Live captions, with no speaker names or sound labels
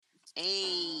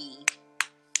Hey,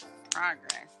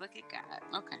 progress. Look at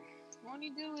God. Okay. Won't he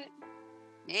do it?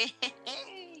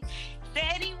 Hey,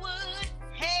 said he would.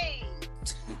 Hey.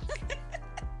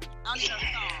 I don't even know the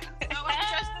song. So I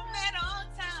trust him at all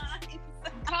times.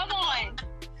 Come on.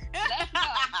 Let's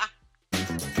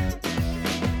go.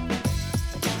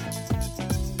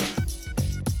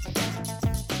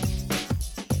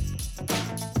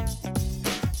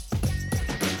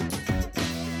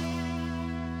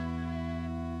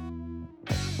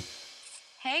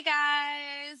 Hey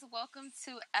guys, welcome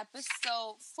to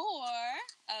episode 4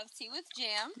 of Tea with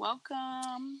Jam.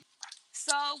 Welcome.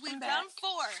 So we've done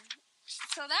 4.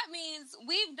 So that means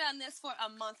we've done this for a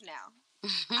month now.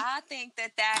 I think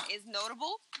that is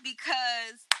notable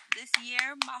because this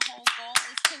year my whole goal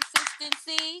is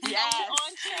consistency. Yes. So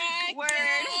on track. Word.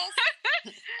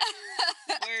 Yes.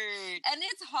 Word. And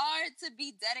it's hard to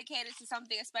be dedicated to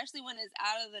something, especially when it's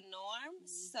out of the norm.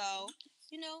 So,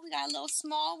 you know, we got a little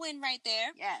small win right there.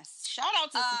 Yes. Shout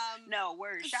out to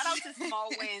Shout out to small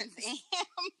wins.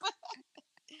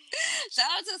 Shout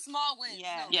out to small wins.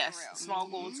 Yeah. No, Yes, for real. small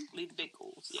goals lead to big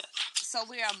goals. Yes. So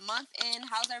we're a month in.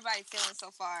 How's everybody feeling so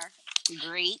far?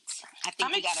 Great. I think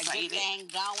I'm we got excited. a good thing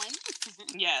going.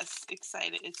 Yes,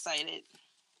 excited.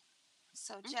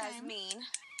 So Okay. Jasmine,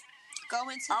 go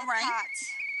into All the right. pot.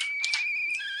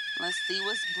 Let's see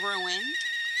what's brewing.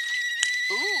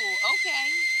 Ooh, okay.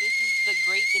 This is the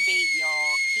great debate,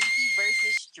 y'all. Kinky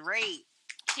versus straight.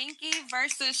 Kinky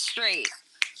versus straight.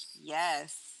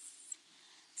 Yes.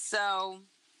 So,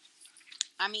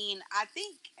 I mean, I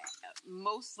think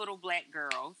most little black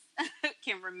girls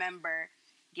can remember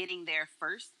getting their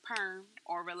first perm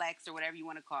or relax or whatever you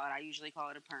want to call it. I usually call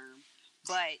it a perm.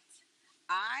 But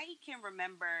I can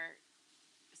remember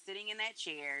sitting in that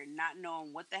chair, not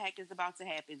knowing what the heck is about to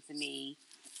happen to me.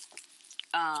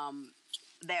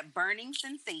 That burning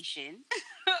sensation.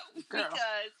 Girl.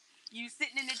 Because you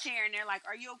sitting in the chair and they're like,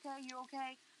 "Are you okay? You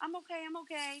okay? I'm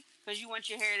okay." Because you want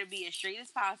your hair to be as straight as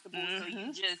possible. So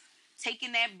you just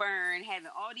taking that burn, having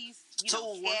all these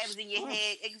scabs in your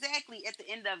head. Exactly at the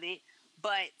end of it.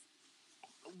 But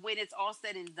when it's all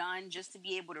said and done, just to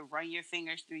be able to run your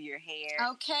fingers through your hair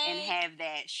Okay. and have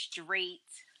that straight,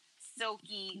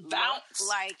 silky Bounce. look,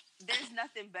 like there's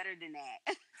nothing better than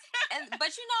that.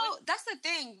 But you know, that's the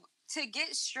thing. To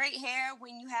get straight hair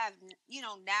when you have, you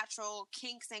know, natural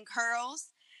kinks and curls,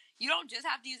 you don't just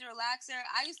have to use a relaxer.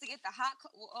 I used to get the hot,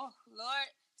 oh Lord,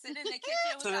 sitting in the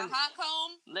kitchen with a hot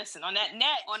comb. Listen, on that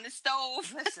net. On the stove.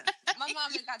 Listen. My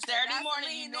mom has got the Saturday Vaseline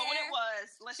morning, you know what it was.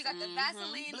 Listen. She got the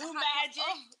Vaseline. Blue the hot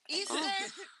Magic. Easter.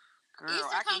 Girl, Easter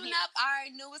I can coming hear, up. I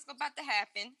already knew what's about to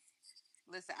happen.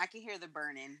 listen, I can hear the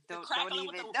burning. The Don't crackling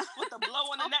even. with the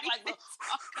blow on the neck like the...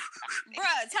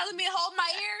 Bruh, telling me to hold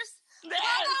my ears? Why I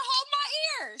gotta hold my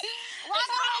ears? Why I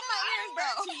gotta hold my ears,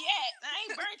 though? I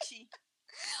ain't burnt you.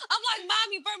 I'm like, Mom,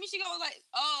 you burnt me. She goes like,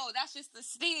 oh, that's just the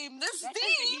steam. The That's just the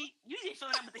steam. heat. You need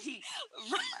filling up with the heat.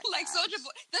 Like gosh. Soulja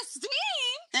Boy. The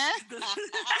steam?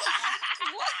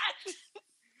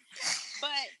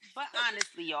 But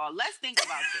honestly, y'all, let's think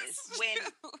about this.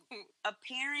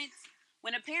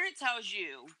 When a parent tells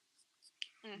you,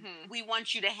 we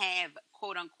want you to have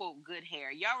quote unquote good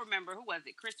hair. Y'all remember, who was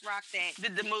it? Chris Rock that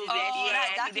Did the movie?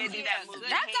 that he did do that movie.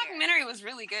 That hair. documentary was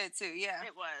really good too. Yeah.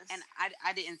 It was. And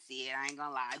I didn't see it. I ain't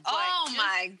gonna lie. But Oh just-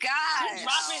 my God.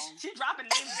 She's dropping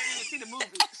names. Didn't even see the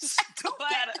movie.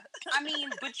 But I mean,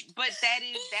 but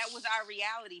that was our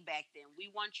reality back then.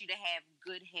 We want you to have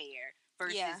good hair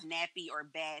versus nappy or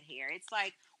bad hair. It's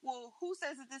like, well, who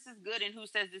says that this is good and who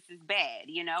says this is bad?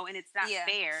 You know, and it's not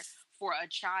fair for a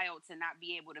child to not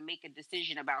be able to make a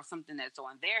decision about something that's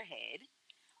on their head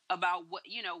about what,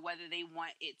 you know, whether they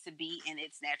want it to be in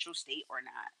its natural state or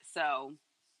not. So,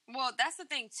 well, that's the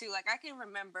thing too. Like I can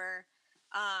remember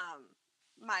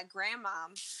my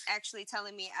grandmom actually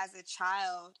telling me as a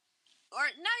child, or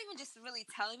not even just really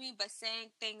telling me, but saying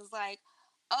things like,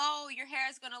 oh, your hair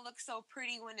is going to look so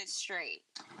pretty when it's straight.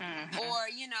 Or,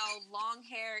 you know, long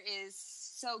hair is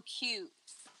so cute.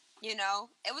 You know,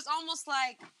 it was almost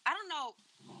like, I don't know,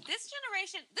 this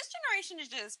generation is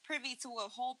just privy to a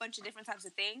whole bunch of different types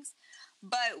of things.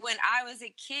 But when I was a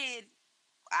kid,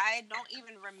 I don't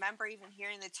even remember even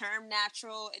hearing the term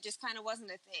natural. It just kind of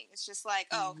wasn't a thing. It's just like,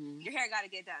 oh, your hair got to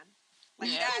get done. Like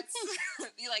that's,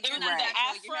 you like, It was you're not natural,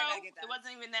 afro. your hair got to get done. It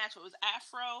wasn't even natural. It was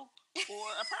afro or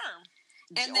a perm.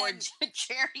 And or then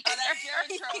Jerry. Oh, that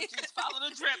Jerry curl. Just follow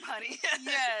the drip, honey.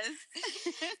 Yes.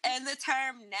 And the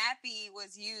term nappy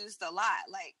was used a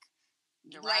lot. Like,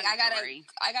 Like I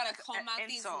gotta comb out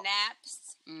these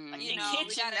naps. Like you the know,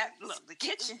 kitchen. The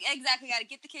kitchen. Exactly, gotta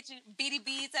get the kitchen. Beady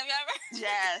beads. Have you ever?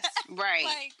 Yes. Right.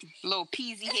 Like little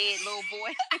peasy head, little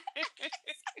boy.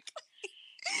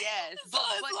 Yes, but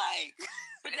like,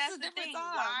 but that's the thing.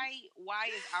 Why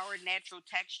is our natural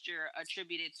texture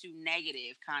attributed to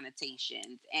negative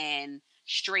connotations and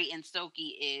straight and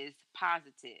silky is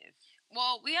positive?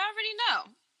 Well, we already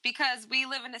know because we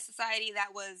live in a society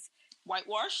that was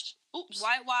whitewashed,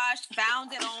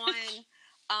 founded on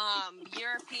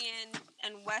European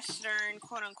and Western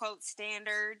quote unquote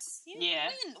standards. We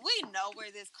know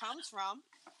where this comes from.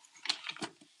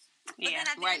 But then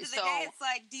at the end of the day, it's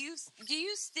like, do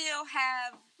you still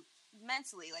have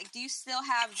mentally, like, do you still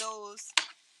have those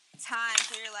times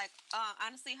where you're like,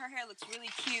 honestly, her hair looks really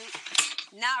cute,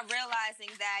 not realizing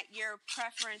that your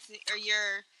preference or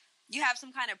you have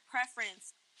some kind of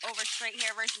preference over straight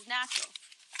hair versus natural?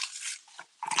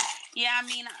 Yeah, I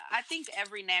mean, I think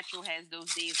every natural has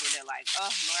those days where they're like, oh,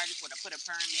 Lord, I just want to put a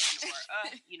perm in, or,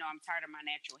 I'm tired of my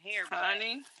natural hair.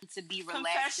 Honey. But to be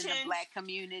relaxed in the Black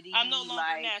community. I'm no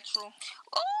longer natural.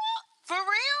 Oh, for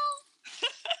real?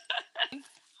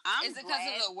 Is it because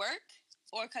of the work?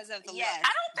 Or because of the look? I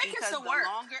don't think it's the work.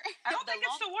 I don't think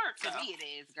it's the work, though. To me, it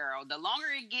is, girl. The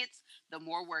longer it gets, the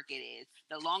more work it is.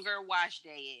 The longer wash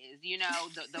day is.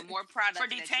 The more products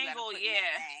for detangle, that you gotta put in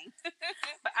that thing.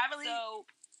 But I believe... So,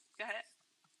 go ahead.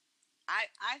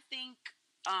 I think,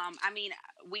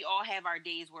 we all have our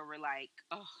days where we're like,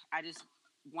 oh, I just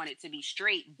want it to be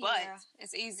straight. But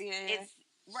it's easier.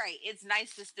 It's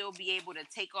nice to still be able to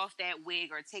take off that wig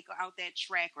or take out that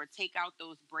track or take out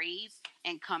those braids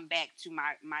and come back to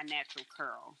my natural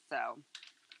curl. So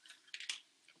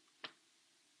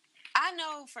I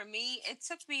know for me, it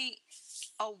took me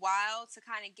a while to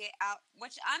kind of get out,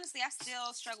 which honestly, I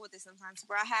still struggle with this sometimes,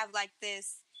 where I have like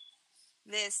this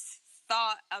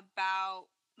thought about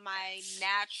my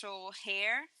natural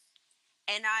hair,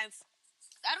 and I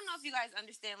don't know if you guys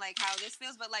understand like how this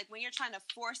feels, but like when you're trying to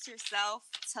force yourself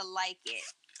to like it.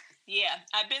 Yeah,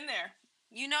 I've been there.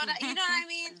 You know what I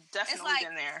mean? Definitely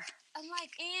been there. I'm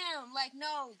like, like,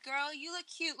 no, girl, you look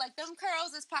cute. Like them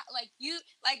curls is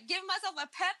give myself a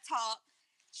pep talk,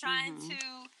 trying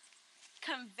to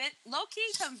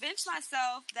convince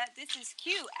myself that this is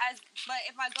cute. But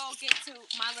if I go get to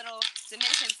my little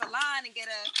Dominican salon and get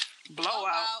a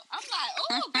blowout, I'm like,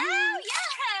 oh, girl,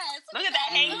 yes. Look at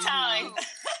that hang time,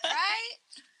 right?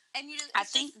 And I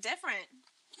think it's different.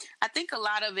 I think a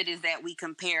lot of it is that we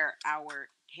compare our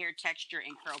hair texture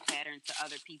and curl pattern to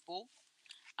other people.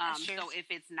 So if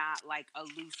it's not like a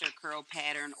looser curl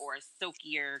pattern or a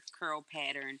silkier curl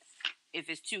pattern, if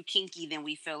it's too kinky, then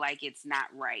we feel like it's not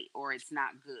right or it's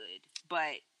not good.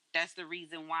 But that's the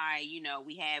reason why,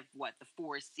 we have the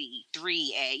 4C,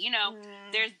 3A,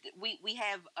 there's, we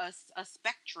have a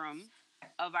spectrum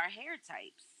of our hair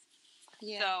types.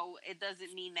 Yeah. So it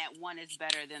doesn't mean that one is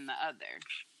better than the other.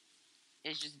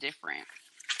 It's just different.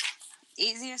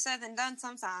 Easier said than done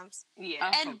sometimes. Yeah.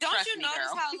 And don't you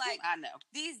notice how I know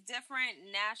these different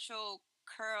natural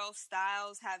curl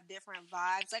styles have different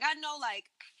vibes? Like I know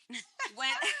when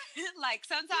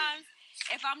sometimes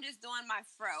if I'm just doing my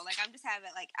fro, like I'm just having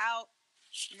it out,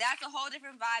 that's a whole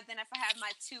different vibe than if I have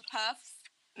my two puffs.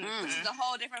 Which is a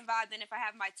whole different vibe than if I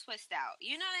have my twist out.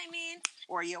 You know what I mean?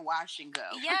 Or your wash and go.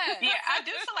 Yeah. Yeah, I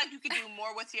do feel like you could do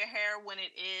more with your hair when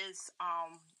it is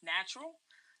natural.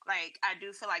 Like, I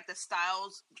do feel like the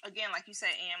styles, again, like you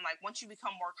said, Am, like, once you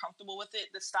become more comfortable with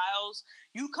it, the styles,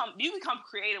 you become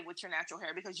creative with your natural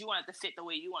hair because you want it to fit the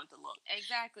way you want it to look.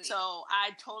 Exactly. So,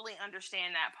 I totally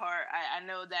understand that part. I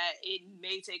know that it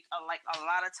may take, a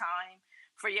lot of time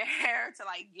for your hair to,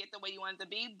 get the way you want it to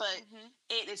be, but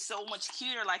it is so much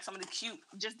cuter, like, some of the cute,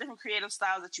 just different creative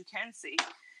styles that you can see.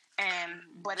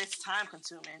 But it's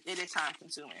time-consuming. It is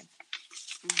time-consuming.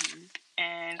 Mm-hmm.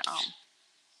 And,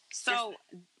 so,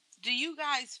 do you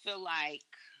guys feel like,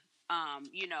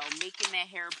 making that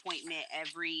hair appointment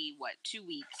every 2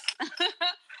 weeks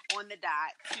on the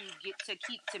dot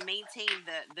to maintain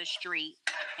the straight,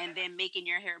 and then making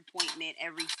your hair appointment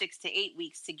every 6 to 8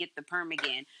 weeks to get the perm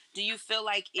again? Do you feel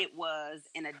like it was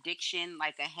an addiction,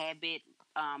 like a habit,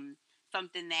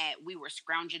 something that we were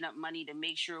scrounging up money to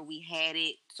make sure we had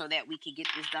it so that we could get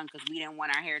this done because we didn't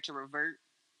want our hair to revert?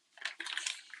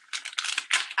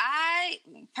 I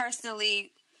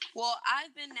personally,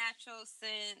 I've been natural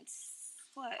since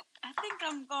I think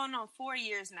I'm going on 4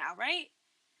 years now, right?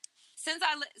 Since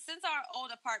our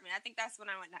old apartment, I think that's when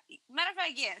I went. Matter of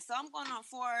fact, yeah. So I'm going on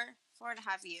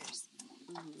 4.5 years,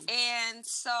 and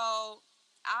so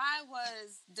I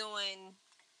was doing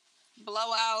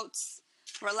blowouts,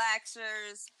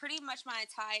 relaxers, pretty much my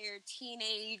entire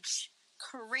teenage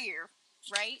career,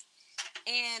 right?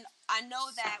 And I know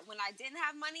that when I didn't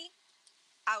have money,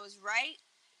 I was right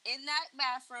in that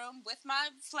bathroom with my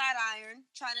flat iron,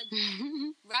 trying to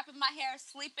wrapping my hair,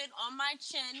 sleeping on my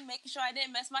chin, making sure I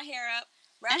didn't mess my hair up,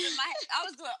 I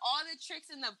was doing all the tricks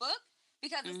in the book,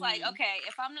 because it's like, okay,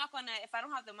 if I don't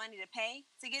have the money to pay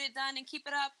to get it done and keep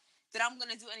it up, then I'm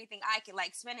going to do anything I can,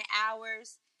 like spending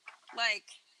hours. Like,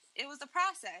 it was a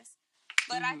process.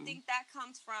 But I think that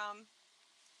comes from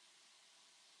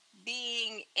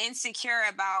being insecure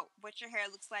about what your hair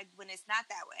looks like when it's not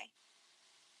that way.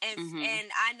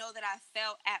 And I know that I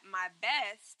felt at my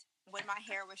best when my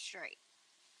hair was straight.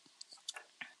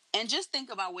 And just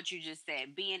think about what you just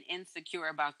said, being insecure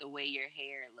about the way your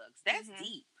hair looks. That's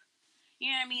deep. You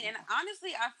know what I mean? And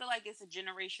honestly, I feel like it's a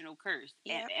generational curse.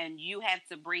 Yep. And you have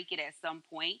to break it at some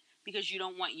point, because you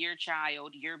don't want your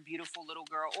child, your beautiful little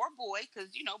girl or boy,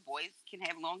 because, you know, boys can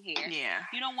have long hair. Yeah.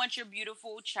 You don't want your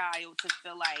beautiful child to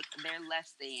feel like they're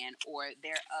less than or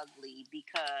they're ugly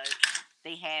because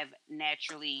they have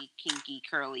naturally kinky,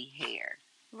 curly hair.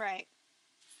 Right.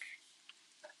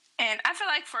 And I feel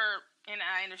like and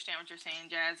I understand what you're saying,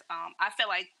 Jazz. I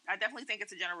definitely think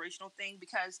it's a generational thing,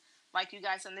 because, like you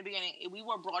guys said in the beginning, we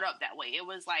were brought up that way. It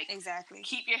was like, exactly,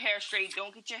 keep your hair straight,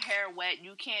 don't get your hair wet,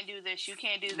 you can't do this, you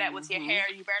can't do that with your hair,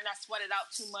 you better not sweat it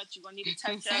out too much, you're going to need a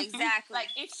touch up. Exactly. Like,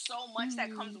 it's so much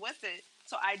that comes with it.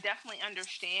 So I definitely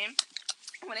understand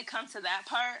when it comes to that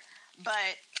part.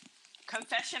 But,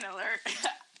 confession alert,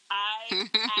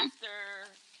 after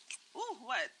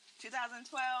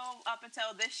 2012 up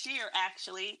until this year,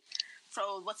 actually.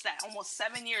 So what's that? Almost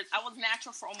 7 years. I was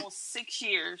natural for almost 6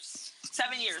 years.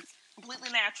 7 years.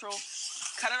 Completely natural.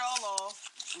 Cut it all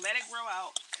off. Let it grow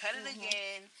out. Cut it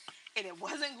again. And it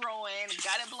wasn't growing.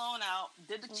 Got it blown out.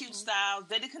 Did the cute style.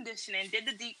 Did the conditioning. Did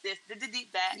the deep this. Did the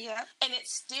deep that. Yep. And it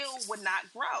still would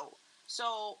not grow.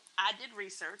 So I did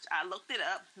research. I looked it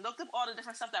up. Looked up all the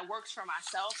different stuff that works for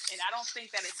myself. And I don't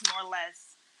think that it's more or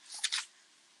less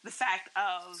the fact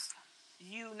of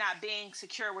you not being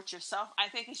secure with yourself. I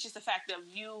think it's just the fact of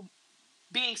you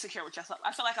being secure with yourself.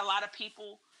 I feel like a lot of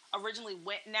people originally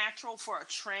went natural for a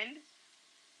trend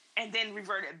and then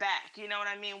reverted back. You know what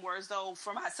I mean? Whereas though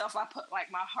for myself, I put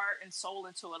like my heart and soul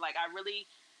into it. Like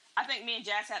I think me and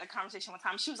Jazz had a conversation one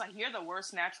time. She was like, "You're the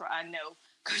worst natural I know,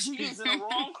 because you're using the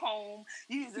wrong comb,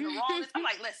 you're using the wrong..." I'm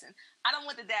like, listen, I don't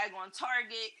want the daggone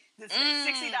Target to spend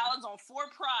 $60 on 4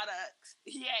 products.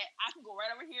 Yeah, I can go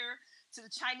right over here to the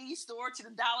Chinese store, to the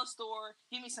dollar store,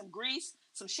 give me some grease,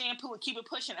 some shampoo, and keep it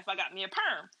pushing if I got me a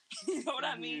perm. You know what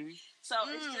I mean? So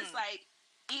it's just like,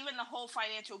 even the whole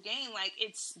financial gain, like,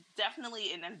 it's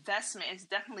definitely an investment. It's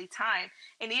definitely time.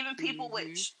 And even people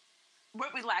with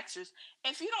relaxers,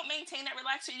 if you don't maintain that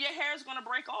relaxer, your hair is going to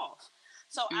break off.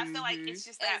 So I feel like it's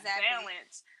just that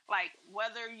balance. Like,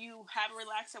 whether you have a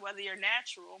relaxer, whether you're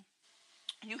natural,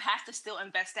 you have to still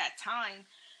invest that time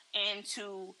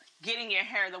into getting your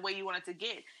hair the way you want it to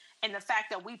get. And the fact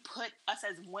that we put us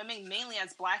as women, mainly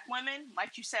as Black women,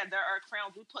 like you said, there are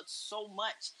crowns, we put so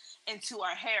much into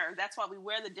our hair. That's why we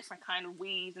wear the different kind of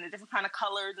weaves and the different kind of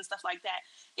colors and stuff like that,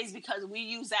 is because we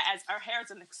use that as our hair is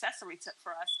an accessory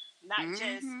for us, not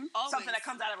just something that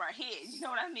comes out of our head. You know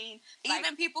what I mean? Even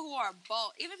like, people who are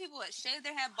bald, even people that shave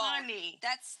their head bald,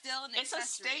 that's still an accessory.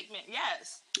 It's a statement,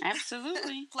 yes.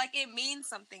 Absolutely. Like, it means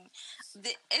something.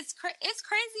 It's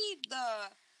crazy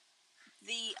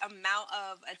the amount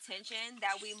of attention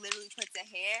that we literally put to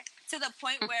hair, to the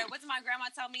point where, what did my grandma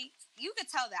tell me? You could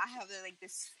tell that I have like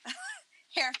this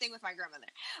hair thing with my grandmother.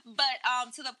 But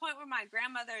to the point where my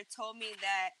grandmother told me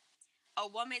that a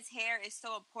woman's hair is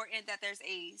so important that there's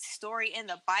a story in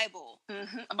the Bible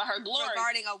about her glory,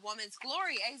 regarding a woman's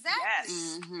glory. Exactly.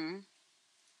 Yes.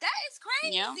 That is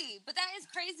crazy, but that is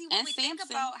crazy when we think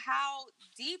about how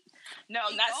deep. No,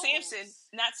 not goes.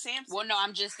 Samson. Well, no,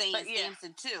 I'm just saying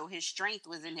Samson too. His strength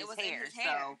was in his hair.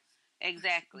 So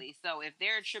exactly. So if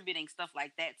they're attributing stuff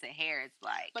like that to hair, it's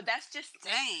like. But that's just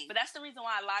dang. But that's the reason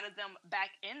why a lot of them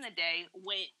back in the day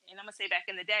went, and I'm gonna say back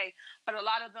in the day, but a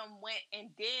lot of them went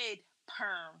and did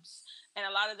perms, and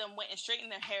a lot of them went and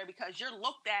straightened their hair, because you're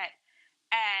looked at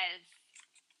as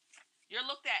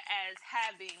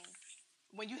having,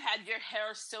 when you had your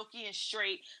hair silky and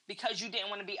straight, because you didn't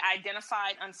want to be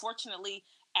identified, unfortunately,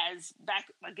 as back,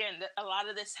 again, a lot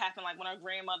of this happened like when our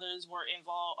grandmothers were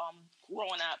involved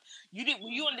growing up.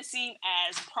 You wanted to seem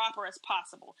as proper as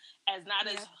possible, as not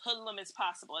as hoodlum as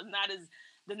possible, as not as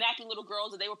the nappy little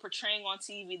girls that they were portraying on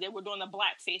TV. They were doing the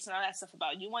blackface and all that stuff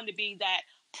about. You wanted to be that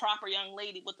proper young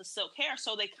lady with the silk hair,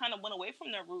 so they kind of went away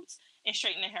from their roots and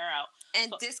straightened their hair out.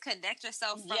 And disconnect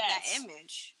yourself from that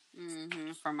image.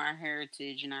 From our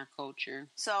heritage and our culture.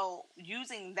 So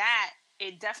using that,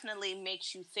 it definitely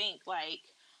makes you think like,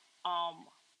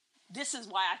 this is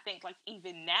why I think like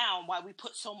even now why we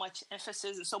put so much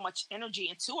emphasis and so much energy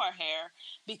into our hair,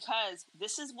 because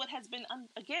this is what has been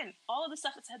again, all of the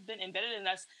stuff that has been embedded in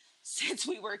us since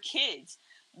we were kids.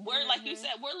 We're like you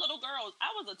said, we're little girls.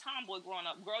 I was a tomboy growing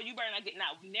up. Girl, you better not get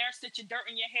now. Never stitch your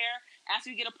dirt in your hair after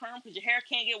you get a perm because your hair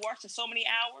can't get washed in so many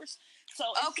hours. So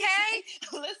okay,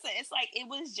 listen, it's like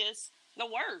it was just the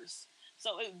worst.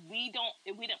 So we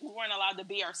weren't allowed to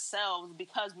be ourselves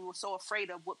because we were so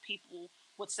afraid of what people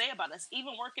would say about us.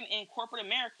 Even working in corporate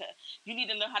America, you need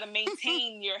to know how to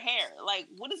maintain your hair. Like,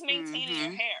 what is maintaining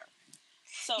your hair?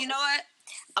 So you know what?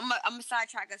 I'm gonna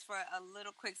sidetrack us for a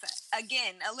little quick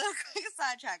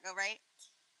sidetrack, all right?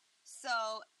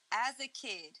 So, as a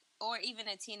kid or even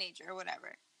a teenager or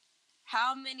whatever,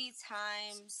 how many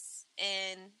times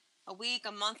in a week,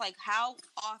 a month, like how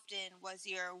often was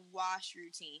your wash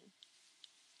routine?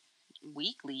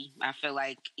 Weekly. I feel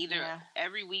like either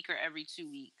every week or every 2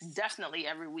 weeks. Definitely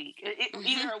every week.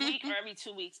 Either a week or every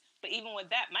 2 weeks. But even with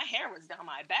that, my hair was down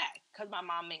my back because my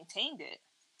mom maintained it.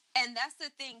 And that's the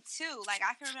thing, too. Like,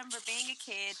 I can remember being a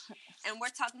kid, and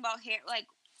we're talking about hair. Like,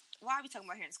 why are we talking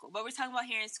about hair in school? But we're talking about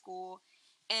hair in school,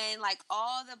 and, like,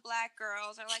 all the black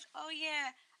girls are like, oh,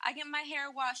 yeah, I get my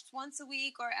hair washed once a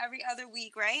week or every other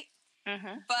week, right?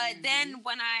 But then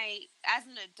when as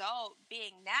an adult,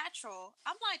 being natural,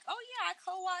 I'm like, oh, yeah, I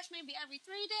co-wash maybe every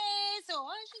 3 days.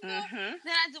 So then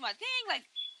I do my thing. Like,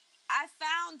 I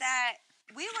found that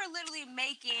we were literally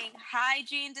making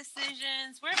hygiene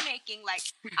decisions. We're making, like,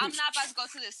 I'm not about to go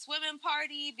to this swimming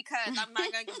party because I'm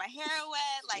not going to get my hair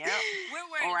wet. Like, we're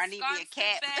wearing scarves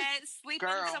to bed,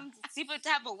 sleeping some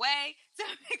type of way to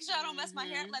make sure I don't mess my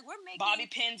hair. Like, we're making... bobby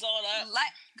pins all up.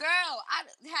 Like, girl, I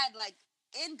had, like,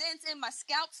 indents in my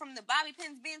scalp from the bobby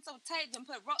pins being so tight and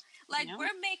put...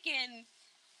 we're making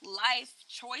life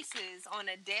choices on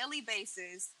a daily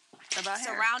basis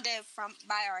surrounded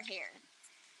by our hair.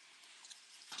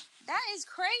 That is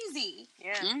crazy.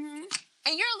 Yeah.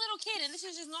 And you're a little kid, and this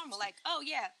is just normal. Like, oh,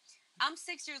 yeah, I'm 6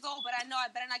 years old, but I know I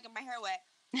better not get my hair wet.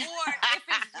 Or if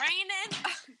it's raining,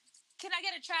 can I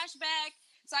get a trash bag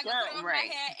so I can put it over my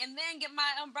hair and then get my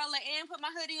umbrella and put my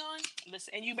hoodie on?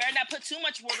 Listen, and you better not put too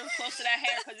much water close to that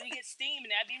hair because you get steam and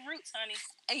that'd be roots, honey.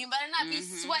 And you better not be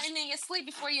sweating in your sleep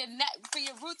before for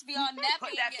your roots be all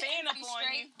nappy. Put that fan up on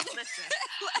you. Listen.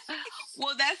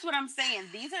 Well, that's what I'm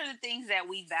saying. These are the things that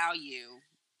we value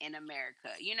in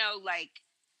America. You know, like,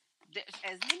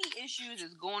 as many issues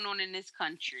as going on in this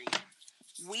country,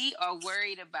 we are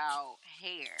worried about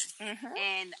hair.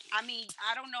 And I mean,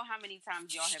 I don't know how many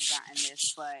times y'all have gotten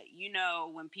this, but you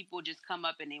know, when people just come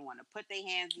up and they want to put their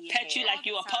hands in your pet hair, you like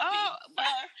you a puppy.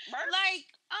 Like,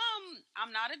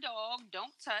 I'm not a dog.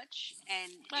 Don't touch.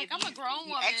 And like, I'm a grown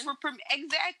woman. Ask for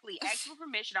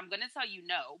permission. I'm gonna tell you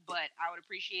no, but I would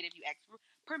appreciate if you ask for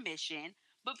permission.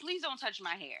 But please don't touch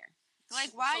my hair.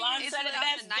 Like, why is it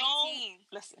 2019?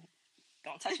 Listen,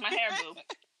 don't touch my hair, boo.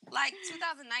 Like,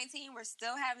 2019, we're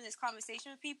still having this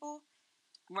conversation with people.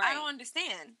 Right. I don't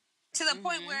understand. To the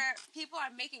point where people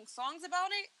are making songs about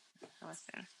it.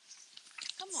 Listen.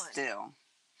 Come on.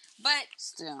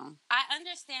 Still. I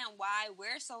understand why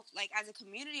we're so, like, as a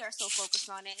community are so focused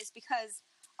on it. It's because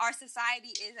our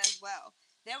society is as well.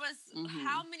 There was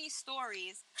how many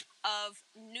stories of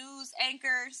news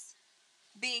anchors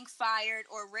being fired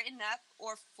or written up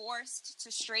or forced to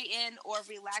straighten or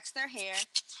relax their hair.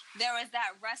 There was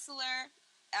that wrestler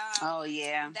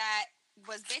that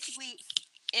was basically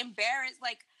embarrassed,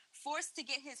 like forced to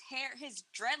get his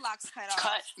dreadlocks cut off.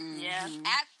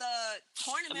 At the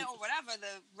tournament or whatever,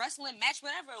 the wrestling match,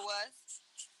 whatever it was,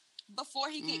 before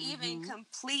he could even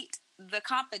complete the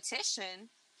competition.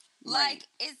 Like,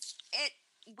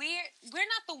 we're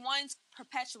not the ones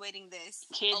perpetuating this.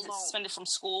 Kids alone. are suspended from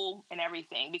school and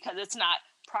everything because it's not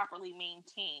properly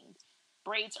maintained.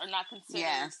 Braids are not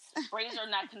considered. Braids are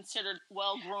not considered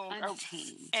well groomed.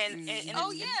 And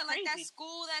like that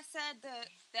school that said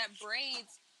that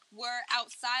braids were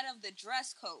outside of the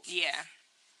dress code. Yeah.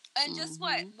 And just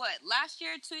what last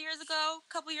year, 2 years ago,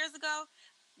 a couple years ago,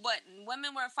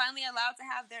 women were finally allowed to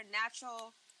have their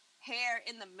natural hair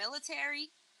in the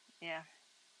military. Yeah.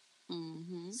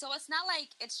 So it's not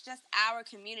like it's just our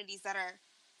communities that are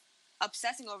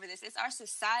obsessing over this. It's our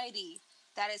society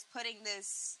that is putting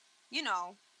this,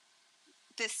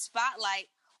 this spotlight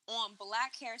on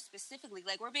black hair specifically.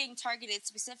 Like, we're being targeted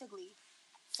specifically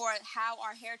for how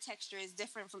our hair texture is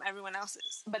different from everyone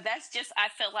else's. But that's just, I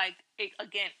feel like, it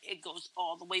goes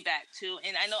all the way back to,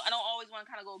 and I know I don't always want to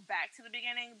kind of go back to the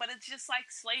beginning, but it's just like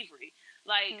slavery.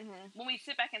 Like, when we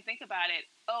sit back and think about it,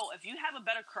 if you have a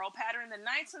better curl pattern, then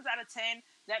 9 times out of 10,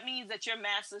 that means that you're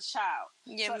master's child.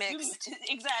 You're mixed.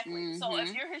 Exactly. So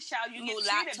if you're his child, you get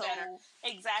treated better.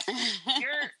 Exactly.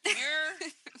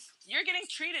 You're getting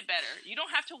treated better. You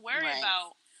don't have to worry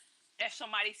about if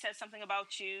somebody says something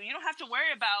about you. You don't have to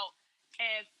worry about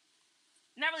if,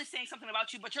 not really saying something about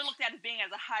you, but you're looked at as being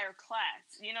as a higher class.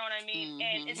 You know what I mean?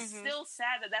 And it's still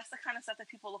sad that that's the kind of stuff that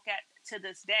people look at to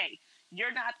this day.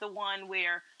 You're not the one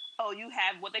where, you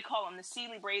have what they call them, the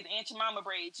Sealy braids, the Aunt Jemima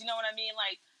braids. You know what I mean?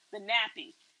 Like the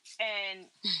nappy. And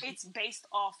it's based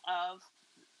off of,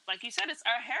 like you said, it's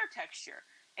our hair texture.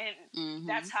 And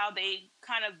that's how they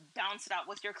kind of balance it out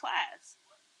with your class.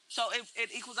 So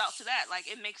it equals out to that. Like,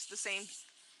 it makes the same,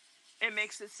 I'm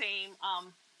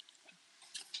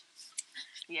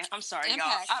sorry,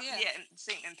 impact, y'all.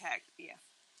 Same impact, yeah.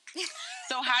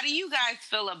 So how do you guys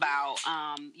feel about,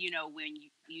 when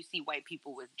you see white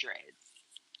people with dreads?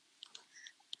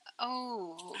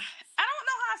 Oh. I don't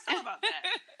know how I feel about that.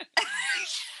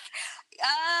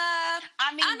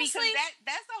 I mean, honestly, because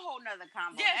that's a whole nother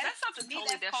combo. Yeah, that's something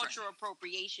totally different. Cultural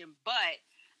appropriation, but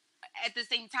at the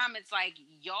same time, it's like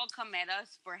y'all come at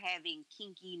us for having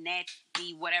kinky,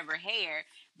 nasty, whatever hair,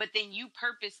 but then you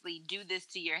purposely do this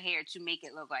to your hair to make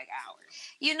it look like ours.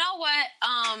 You know what?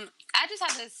 I just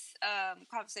had this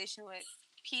conversation with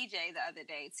PJ the other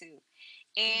day too,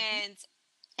 and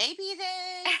hey PJ,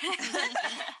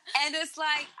 and it's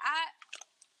like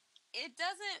it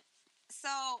doesn't.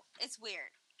 So it's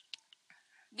weird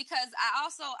because I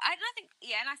think,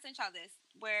 and I sent y'all this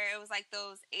where it was like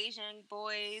those Asian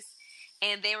boys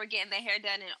and they were getting their hair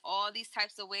done in all these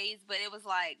types of ways, but it was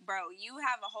like, bro, you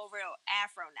have a whole real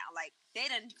afro now. Like, they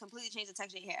done completely changed the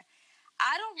texture of your hair.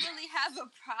 I don't really have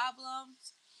a problem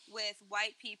with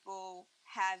white people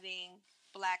having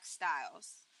black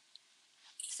styles.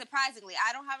 Surprisingly,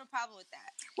 I don't have a problem with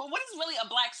that. Well, what is really a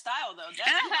black style, though?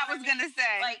 That's what I was gonna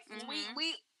say. Like,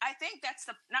 I think that's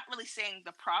not really saying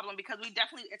the problem, because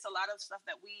it's a lot of stuff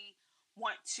that we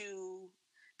want to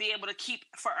be able to keep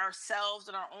for ourselves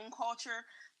and our own culture.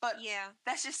 But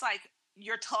that's just like,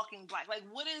 you're talking black. Like,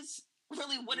 what is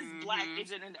black?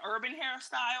 Is it an urban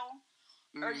hairstyle?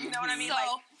 Or, you know what I mean? So,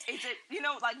 like, is it,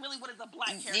 really, what is a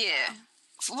black hairstyle? Yeah.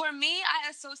 For me, I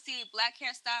associate black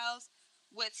hairstyles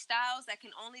with styles that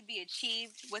can only be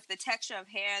achieved with the texture of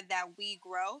hair that we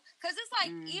grow. Because it's like,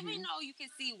 even though you can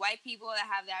see white people that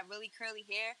have that really curly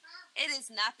hair, it is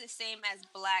not the same as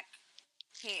black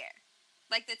hair.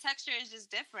 Like, the texture is just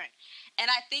different.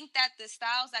 And I think that the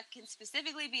styles that can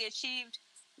specifically be achieved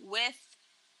with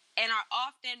and are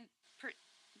often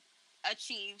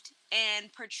achieved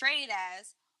and portrayed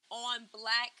as on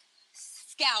black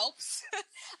scalps,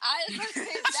 I associate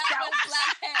that with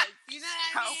black hair. You know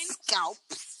what I mean?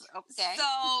 Scalps. Okay. So,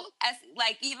 as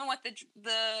like, even with the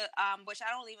which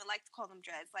I don't even like to call them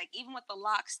dreads, like even with the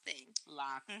locks thing.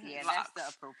 Locks. Yeah, locks. That's the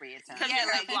appropriate term. Yeah,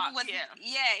 like locks,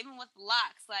 even with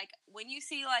locks, like when you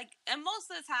see like, and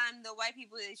most of the time the white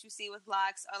people that you see with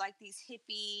locks are like these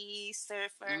hippie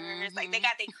surfers, like they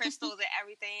got their crystals and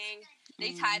everything.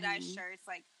 They tie-dye shirts,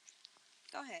 like.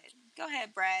 Go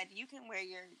ahead, Brad. You can wear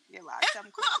your locks. I'm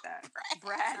cool with that.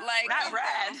 Brad, like not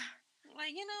Brad.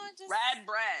 Like, just Brad.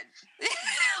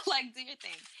 like, do your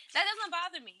thing. That doesn't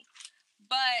bother me.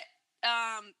 But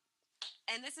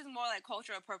and this is more like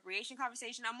cultural appropriation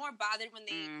conversation. I'm more bothered when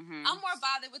they. I'm more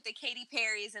bothered with the Katy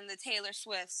Perrys and the Taylor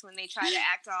Swifts when they try to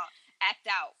act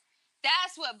out.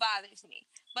 That's what bothers me.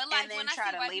 But like, and then when I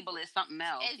try see to label it something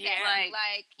else. Exactly.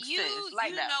 Like you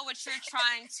like know what you're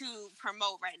trying to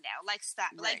promote right now. Like,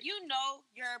 stop. Right. Like, you're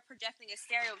projecting a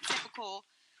stereotypical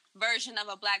version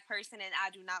of a black person, and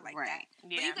I do not like that.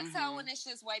 Yeah. But you can tell when it's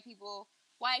just white people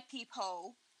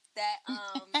that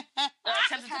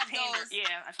attempting to pander.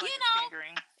 Yeah, I feel like it's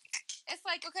pandering. It's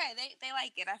like, okay, they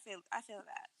like it. I feel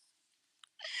that.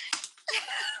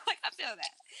 Like, I feel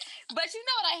that. But you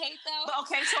know what I hate, though? But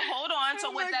okay, so hold on.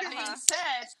 So with that being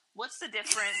said, what's the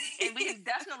difference? And we can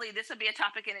definitely, this would be a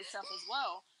topic in itself as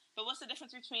well. But what's the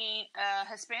difference between a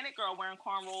Hispanic girl wearing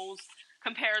cornrows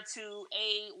compared to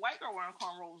a white girl wearing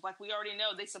cornrows? Like, we already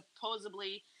know, they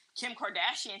supposedly, Kim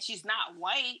Kardashian, she's not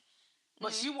white,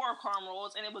 but she wore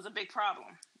cornrows, and it was a big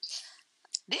problem.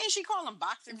 Didn't she call them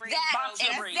boxer braids?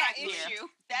 That issue.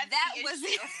 That was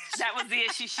the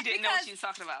issue. She didn't know what she was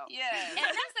talking about. Yeah. And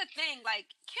that's the thing. Like,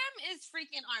 Kim is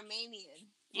freaking Armenian.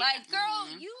 Yeah. Like,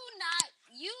 girl,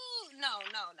 no.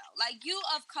 Like, you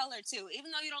of color, too.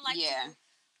 Even though you don't like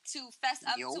to fess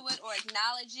up to it or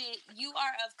acknowledge it, you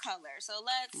are of color. So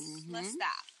let's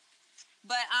stop.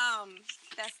 But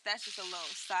that's just a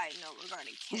little side note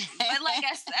regarding Kim. But like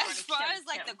as far as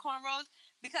like the cornrows,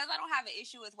 because I don't have an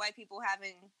issue with white people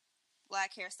having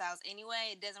black hairstyles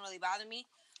anyway, it doesn't really bother me.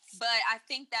 But I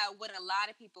think that what a lot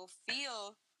of people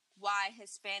feel why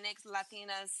Hispanics,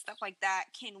 Latinas, stuff like that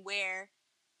can wear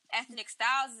ethnic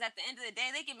styles is at the end of the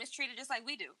day they get mistreated just like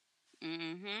we do.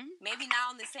 Mm-hmm. Maybe not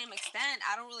on the same extent.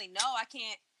 I don't really know. I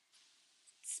can't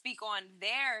speak on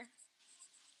their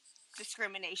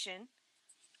discrimination.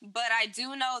 But I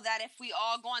do know that if we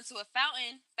all go into a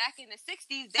fountain back in the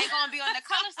 60s, they're going to be on the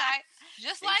color side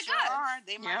just like us.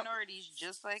 They minorities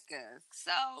just like us.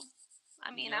 So,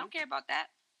 I mean, I don't care about that.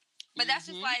 But that's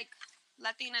just like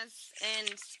Latinas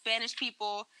and Spanish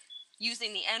people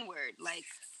using the N-word. Like,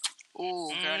 oh,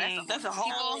 girl, that's a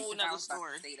whole nother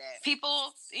story.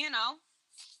 People, you know,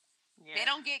 they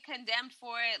don't get condemned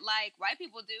for it like white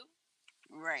people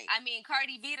do. Right. I mean,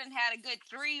 Cardi B done had a good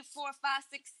 3, 4, 5,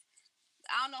 6,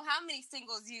 I don't know how many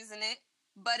singles using it,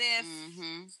 but if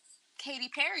Katy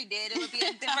Perry did, it would be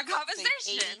a different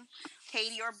conversation.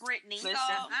 Katy or Britney. Listen,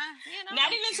 so, you know,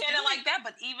 not even saying it like that,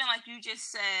 but even like you just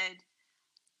said,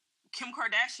 Kim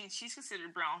Kardashian, she's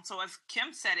considered brown. So if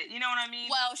Kim said it, you know what I mean?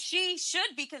 Well, she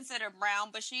should be considered brown,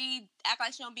 but she act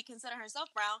like she don't be considered herself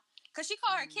brown because she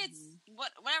call her kids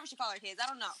whatever she call her kids. I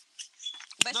don't know,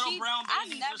 but little brown I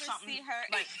babies never or something. see her.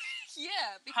 Like,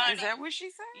 yeah, because is that what she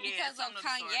said? Because of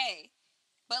Kanye.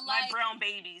 But like my brown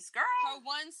babies, girl. Her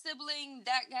one sibling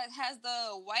that has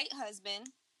the white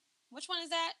husband. Which one is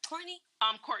that? Courtney?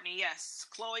 Courtney, yes.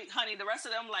 Chloe, honey. The rest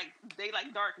of them, like, they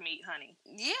like dark meat, honey.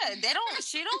 Yeah, they don't.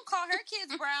 She don't call her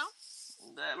kids brown.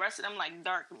 The rest of them like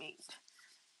dark meat.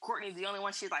 Courtney's the only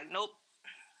one. She's like, nope.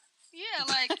 Yeah,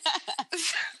 like.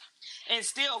 And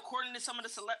still, according to some of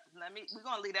the we're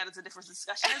gonna leave that as a different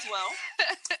discussion as well.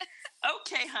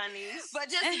 Okay, honeys. But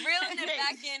just reeling it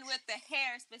back in with the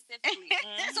hair specifically.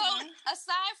 So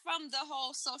aside from the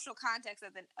whole social context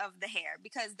of the hair,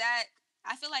 because that.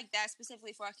 I feel like that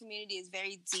specifically for our community is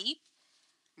very deep.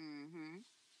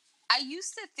 I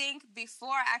used to think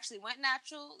before I actually went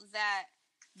natural that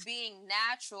being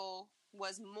natural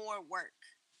was more work.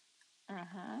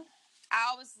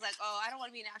 I always was like, oh, I don't want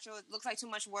to be natural. It looks like too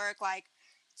much work, like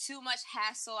too much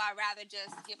hassle. I'd rather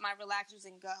just get my relaxers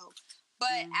and go.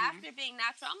 But after being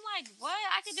natural, I'm like, what?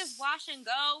 I could just wash and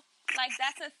go? Like,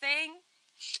 that's a thing?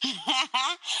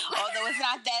 Although it's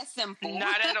not that simple.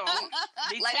 Not at all.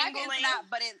 Like it's not,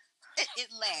 but it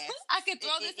lasts. I could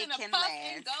throw this in a puff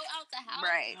and go out the house.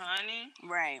 Right. Honey.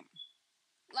 Right.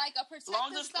 Like a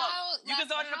protective style. You can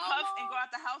throw it in a puff and go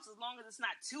out the house as long as it's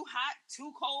not too hot,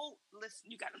 too cold. Listen,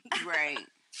 you got to. Right.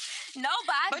 No,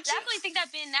 but I definitely think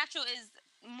that being natural is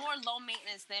more low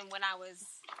maintenance than when I was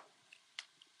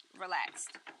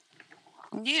relaxed.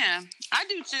 Yeah, I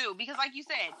do too. Because like I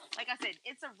said,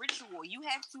 it's a ritual. You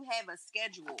have to have a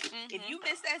schedule. If you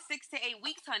miss that 6 to 8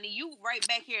 weeks, honey, you right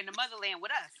back here in the motherland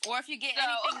with us. Or if you get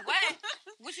anything wet,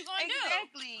 what you gonna do?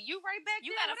 Exactly. You right back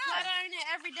you there gotta flat iron it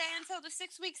every day until the 6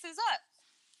 weeks is up.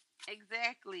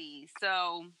 Exactly.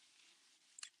 So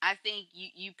I think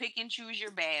you pick and choose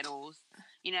your battles.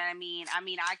 You know what I mean?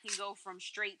 I can go from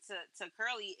straight to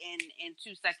curly in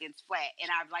 2 seconds flat, and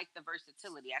I like the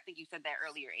versatility. I think you said that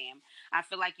earlier, Am. I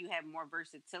feel like you have more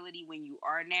versatility when you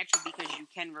are natural because you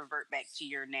can revert back to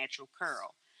your natural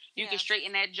curl. You can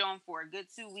straighten that joint for a good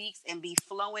 2 weeks and be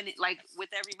flowing it like with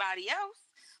everybody else.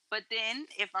 But then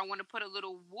if I want to put a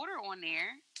little water on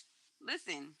there,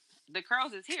 listen, the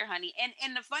curls is here, honey.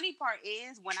 And the funny part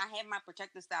is when I have my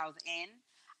protective styles in,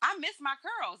 I miss my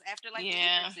curls after like a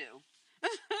week or two.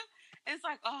 It's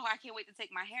like, oh, I can't wait to take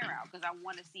my hair out because I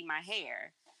want to see my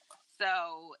hair.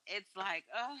 So it's like,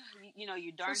 oh,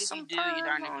 you're darned if you do, you're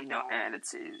darned if you don't.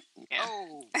 Attitude. Yeah.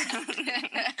 Oh, you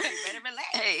better relax.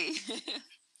 Hey.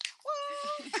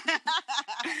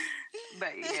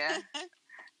 But yeah,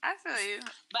 I feel you.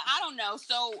 But I don't know.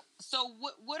 So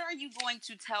what are you going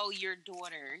to tell your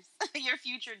daughters, your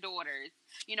future daughters?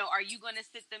 Are you going to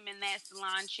sit them in that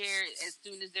salon chair as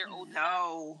soon as they're old?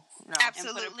 No,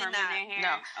 absolutely not.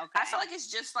 No, okay. I feel like it's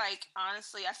just like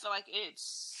honestly, I feel like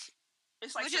it's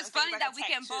like which is funny that we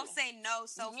can both say no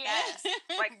so fast.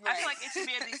 Like I feel like it should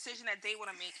be a decision that they want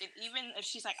to make, and even if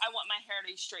she's like, I want my hair to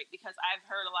be straight, because I've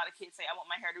heard a lot of kids say, I want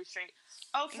my hair to be straight.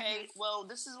 Okay, well,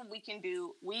 this is what we can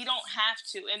do. We don't have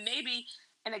to, and maybe,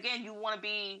 and again, you want to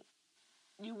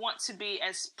be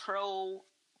as pro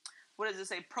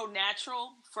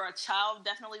natural for a child,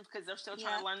 definitely, because they're still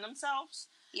trying to learn themselves.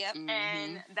 Yep.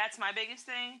 And that's my biggest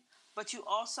thing. but you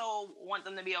also want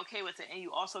them to be okay with it, and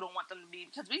you also don't want them to be,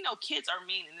 because we know kids are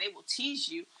mean and they will tease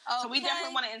you. Okay. So we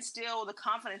definitely want to instill the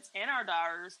confidence in our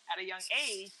daughters at a young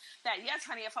age that, yes,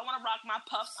 honey, if I want to rock my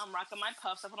puffs, I'm rocking my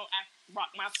puffs. If I don't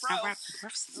rock my fro,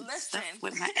 listen,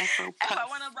 with my Afro puff. If I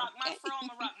want to rock my fro, I'm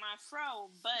going to rock my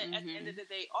fro. But at the end of the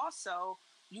day, also,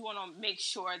 you want to make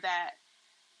sure that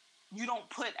you don't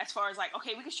put, as far as like,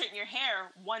 okay, we can straighten your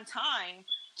hair one time,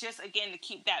 just again to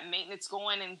keep that maintenance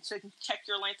going and to check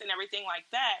your length and everything like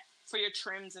that for your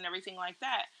trims and everything like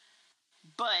that.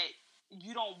 But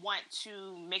you don't want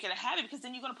to make it a habit, because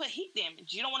then you're going to put heat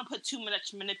damage. You don't want to put too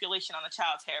much manipulation on a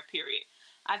child's hair, period.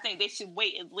 I think they should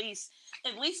wait at least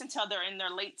until they're in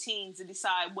their late teens to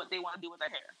decide what they want to do with their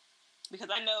hair. Because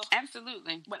I know,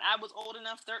 absolutely, when I was old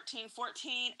enough, 13,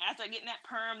 14, after getting that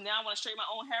perm, now I want to straighten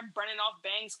my own hair, burning off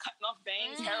bangs, cutting off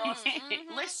bangs, hair off.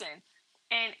 Listen,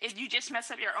 and if you just mess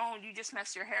up your own, you just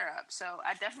mess your hair up. So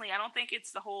I don't think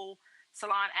it's the whole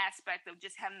salon aspect of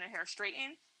just having their hair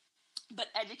straightened, but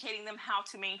educating them how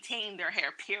to maintain their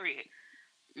hair, period.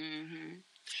 Mm-hmm.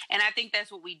 And I think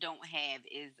that's what we don't have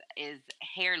is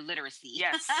hair literacy.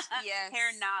 Yes. Yes.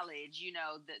 Hair knowledge,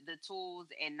 the tools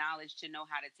and knowledge to know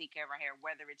how to take care of our hair,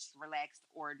 whether it's relaxed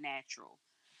or natural.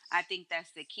 I think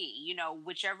that's the key.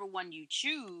 Whichever one you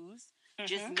choose,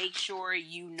 just make sure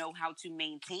you know how to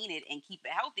maintain it and keep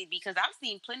it healthy, because I've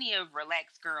seen plenty of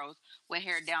relaxed girls with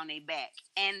hair down their back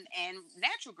and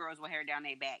natural girls with hair down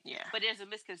their back. Yeah. But there's a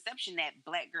misconception that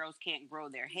black girls can't grow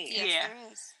their hair. Yes,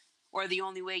 there is. Or the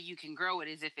only way you can grow it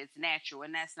is if it's natural,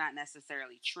 and that's not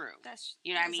necessarily true. That's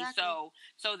what I mean.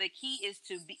 So the key is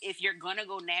to be, if you're gonna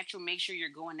go natural, make sure you're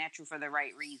going natural for the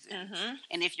right reasons.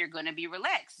 And if you're gonna be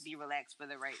relaxed for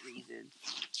the right reasons.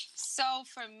 So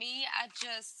for me,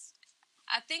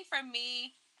 I think for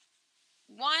me,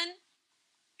 one,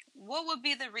 what would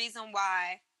be the reason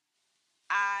why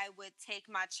I would take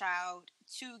my child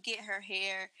to get her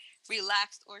hair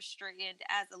relaxed or straightened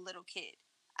as a little kid?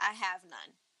 I have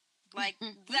none. Like,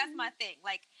 that's my thing.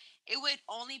 Like, it would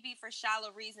only be for shallow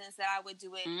reasons that I would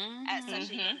do it at such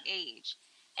a young age.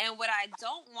 And what I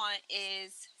don't want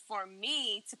is for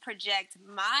me to project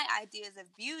my ideas of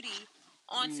beauty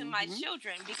onto my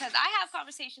children, because I have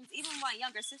conversations, even with my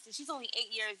younger sister, she's only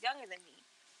 8 years younger than me,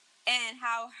 and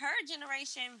how her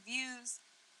generation views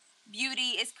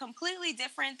beauty is completely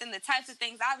different than the types of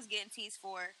things I was getting teased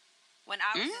for when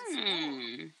I was in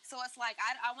school. So it's like,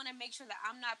 I want to make sure that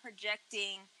I'm not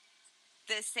projecting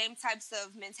the same types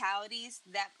of mentalities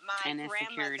that my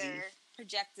grandmother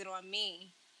projected on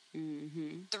me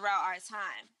throughout our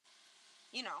time,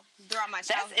 throughout my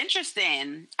childhood. That's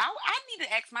interesting. I need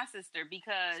to ask my sister,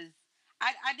 because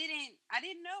I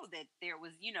didn't know that there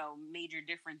was, major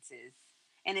differences.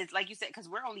 And it's like you said, because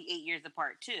we're only 8 years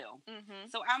apart too.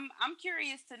 So I'm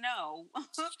curious to know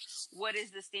what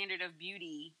is the standard of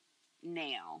beauty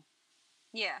now.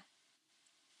 Yeah.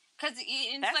 Because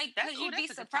you'd be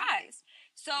surprised.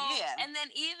 So, and then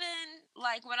even,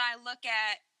 like, when I look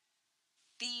at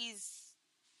these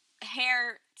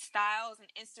hairstyles and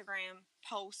Instagram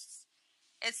posts,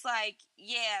 it's like,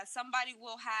 somebody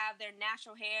will have their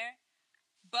natural hair,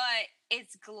 but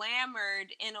it's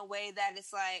glamored in a way that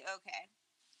it's like, okay,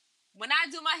 when I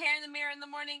do my hair in the mirror in the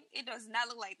morning, it does not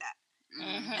look like that.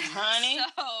 Honey.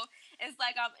 So, it's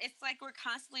like we're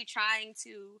constantly trying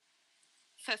to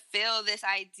fulfill this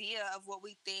idea of what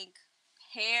we think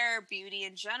hair beauty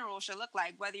in general should look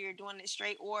like, whether you're doing it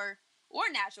straight or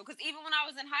natural. Because even when I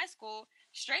was in high school,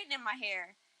 straightening my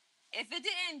hair, if it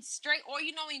didn't straight, or when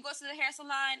you go to the hair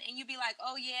salon and you be like,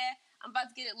 oh yeah, I'm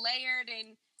about to get it layered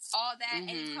and all that,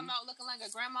 and you come out looking like a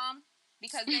grandma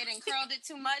because they done curled it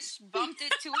too much, bumped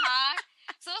it too high.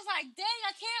 So it's like, dang,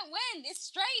 I can't win. It's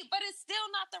straight, but it's still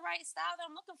not the right style that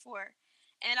I'm looking for.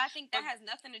 And I think that has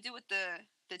nothing to do with the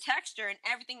texture and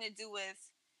everything to do with,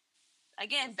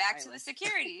 again, back to the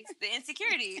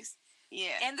insecurities.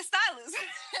 Yeah. And the stylist.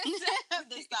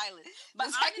 The stylist.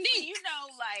 But honestly,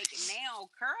 now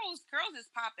curls is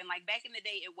popping. Like, back in the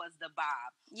day, it was the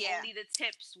bob. Yeah. Only the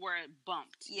tips were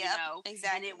bumped,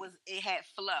 exactly. And it had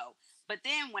flow. But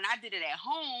then when I did it at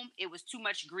home, it was too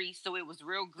much grease, so it was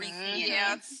real greasy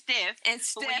and stiff. And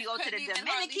stiff. But when you go to the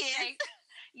Dominicans,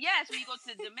 when you go to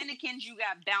the Dominicans, you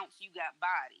got bounce, you got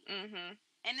body.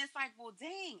 And it's like, well,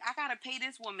 dang, I got to pay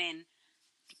this woman,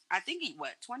 I think,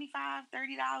 $25,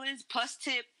 $30 plus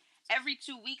tip every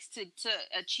 2 weeks to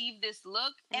achieve this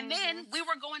look. And then we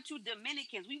were going to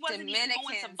Dominicans. We wasn't even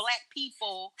going to black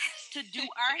people to do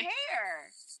our hair.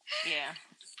 Yeah.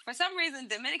 For some reason,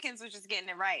 Dominicans were just getting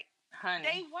it right. Honey.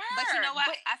 They were. But you know what?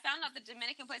 I found out the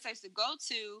Dominican place I used to go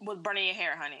to was burning your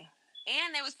hair, honey.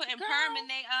 And they was putting perm in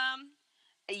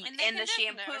And the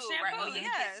shampoo, right? Oh,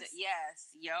 yes,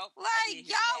 yup. Like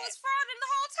y'all was frauding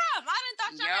the whole time. I didn't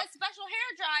thought y'all had special hair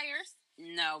dryers.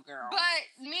 No, girl. But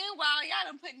meanwhile, y'all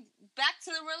done put back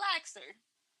to the relaxer.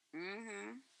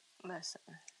 Listen,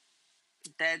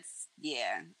 that's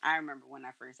I remember when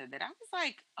I first said that. I was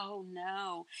like, oh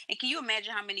no. And can you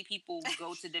imagine how many people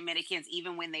go to Dominicans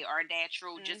even when they are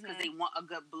natural just because they want a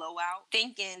good blowout,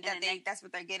 thinking that that's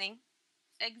what they're getting?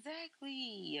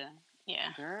 Exactly.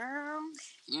 Yeah, girl.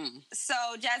 So,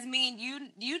 Jasmine,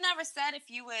 you never said if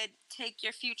you would take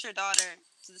your future daughter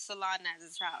to the salon as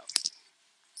a child.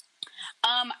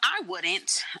 I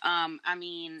wouldn't. I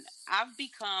mean, I've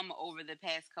become over the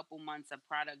past couple months a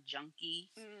product junkie.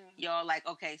 Y'all, like,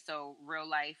 okay, so real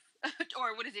life,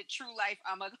 or what is it, true life?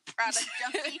 I'm a product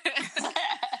junkie.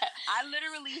 I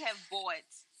literally have bought.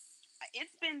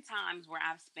 It's been times where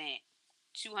I've spent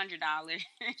 $200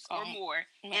 or more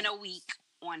in a week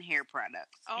on hair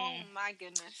products. Oh my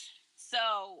goodness.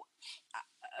 So,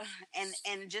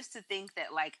 and just to think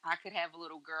that like I could have a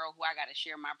little girl who I got to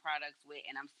share my products with,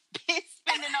 and I'm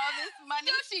spending all this money.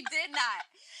 No, she did not.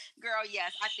 Girl,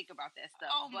 yes, I think about that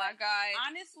stuff. Oh my God.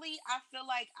 Honestly, I feel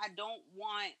like I don't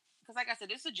want, because like I said,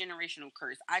 this is a generational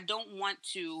curse. I don't want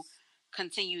to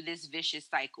continue this vicious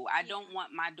cycle. I don't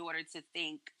want my daughter to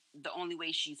think the only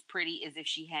way she's pretty is if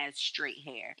she has straight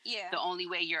hair. Yeah. The only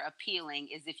way you're appealing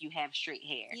is if you have straight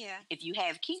hair. Yeah. If you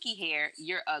have kinky hair,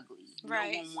 you're ugly.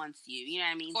 Right. No one wants you. You know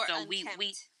what I mean? Or so unkempt.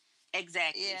 we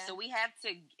exactly. Yeah. So we have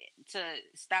to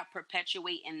stop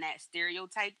perpetuating that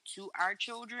stereotype to our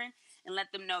children and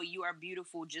let them know you are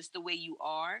beautiful just the way you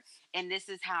are, and this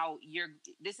is how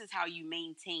you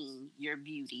maintain your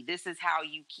beauty. This is how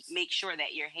you make sure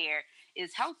that your hair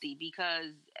is healthy,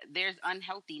 because there's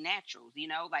unhealthy naturals, you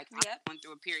know, like I'm going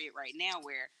through a period right now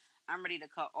where I'm ready to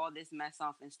cut all this mess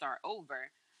off and start over.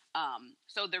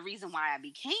 So the reason why I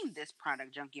became this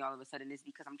product junkie all of a sudden is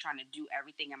because I'm trying to do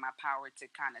everything in my power to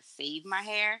kind of save my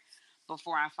hair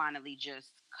before I finally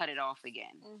just cut it off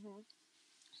again.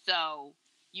 So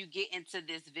you get into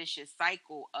this vicious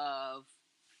cycle of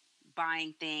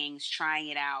buying things, trying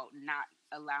it out, not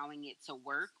allowing it to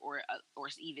work, or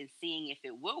even seeing if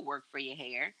it will work for your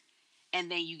hair,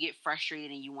 and then you get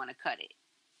frustrated and you want to cut it.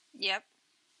 Yep.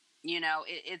 You know,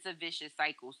 it's a vicious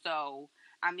cycle. So,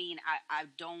 I mean, I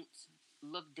don't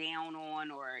look down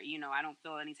on, or, you know, I don't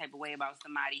feel any type of way about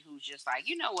somebody who's just like,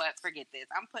 you know what, forget this.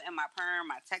 I'm putting my perm,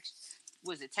 my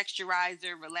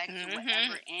texturizer, relaxer,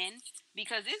 whatever in,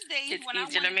 because it's days when I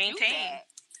want to do that.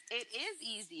 It is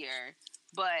easier,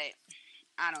 but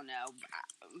I don't know.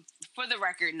 For the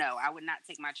record, no, I would not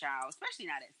take my child, especially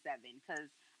not at 7, because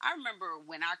I remember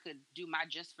when I could do my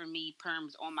Just For Me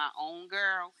perms on my own,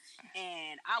 girl,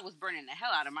 and I was burning the hell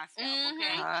out of myself,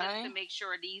 okay? Just to make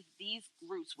sure these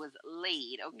roots was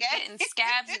laid, okay? Getting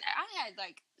scabs. I had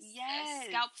like a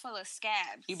scalp full of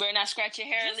scabs. You better not scratch your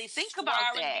hair. At least think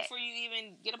about that before you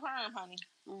even get a perm, honey.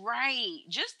 Right.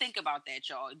 Just think about that,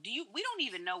 y'all. We don't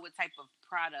even know what type of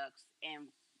products and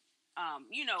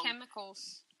you know,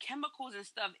 chemicals and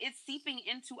stuff, it's seeping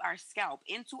into our scalp,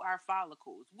 into our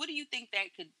follicles. What do you think that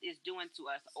is doing to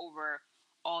us over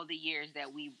all the years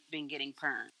that we've been getting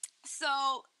perm?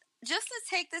 So, just to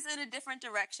take this in a different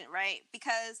direction, right?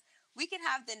 Because we can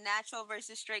have the natural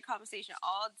versus straight conversation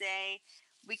all day.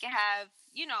 We can have,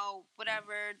 you know,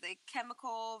 whatever, the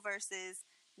chemical versus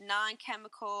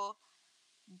non-chemical.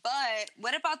 But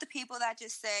what about the people that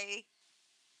just say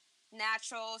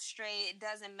natural, straight, it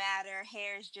doesn't matter,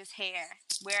 hair is just hair,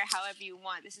 wear it however you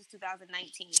want, this is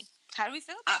 2019? How do we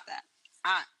feel about that?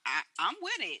 I'm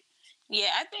with it. Yeah,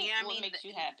 I think what makes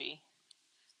you happy.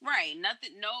 Right.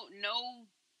 Nothing, no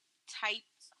type,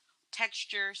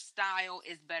 texture, style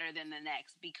is better than the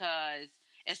next, because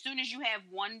as soon as you have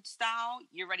one style,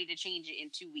 you're ready to change it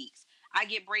in 2 weeks. I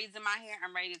get braids in my hair,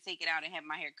 I'm ready to take it out and have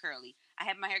my hair curly. I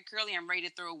have my hair curly, I'm ready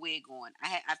to throw a wig on.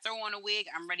 I throw on a wig,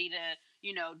 I'm ready to,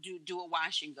 you know, do a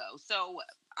wash and go. So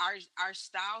our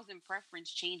styles and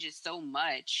preference changes so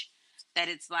much that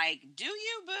it's like, do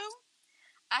you, boo?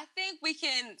 I think we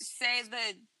can say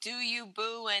the do you,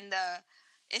 boo, and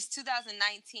it's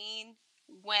 2019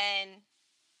 when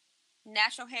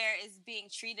natural hair is being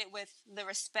treated with the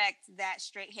respect that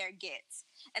straight hair gets.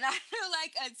 And I feel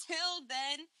like until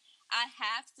then, I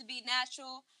have to be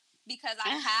natural because I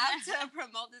have to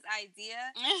promote this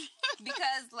idea.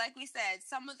 Because, like we said,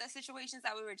 some of the situations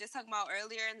that we were just talking about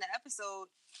earlier in the episode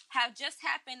have just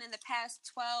happened in the past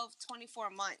 12, 24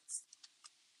 months.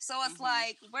 So it's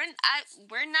like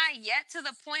we're not yet to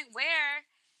the point where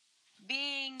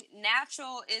being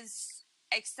natural is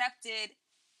accepted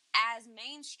as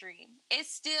mainstream.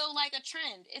 It's still like a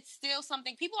trend. It's still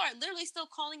something. People are literally still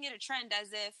calling it a trend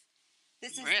as if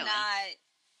This is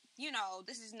not,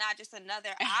 this is not just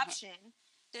another option.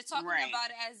 They're talking about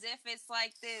it as if it's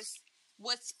like this,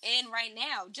 what's in right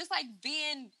now. Just like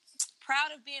being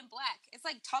proud of being Black. It's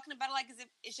like talking about it like as if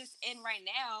it's just in right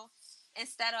now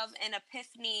instead of an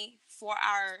epiphany for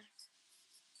our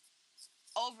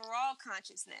overall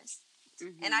consciousness.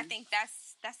 Mm-hmm. And I think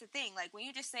that's the thing. Like when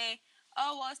you just say,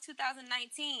 oh, well, it's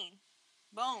 2019.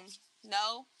 Boom.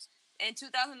 No. In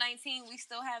 2019, we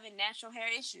still having natural hair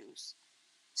issues.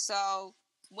 So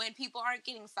when people aren't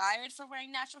getting fired for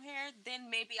wearing natural hair, then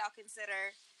maybe I'll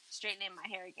consider straightening my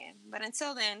hair again. But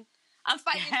until then, I'm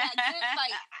fighting that good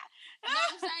fight. You know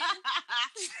what I'm saying?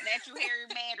 Natural hair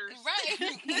matters. Right.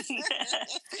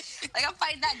 Like I'm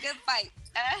fighting that good fight.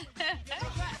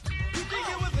 You can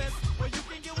get with this, or you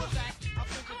can get with that.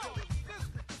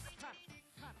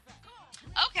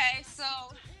 Okay, so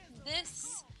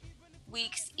this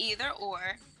week's either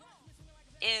or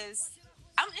is,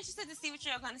 I'm interested to see what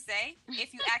you're going to say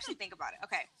if you actually think about it.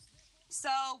 Okay, so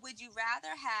would you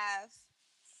rather have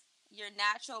your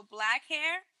natural Black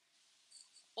hair,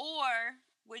 or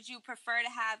would you prefer to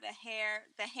have the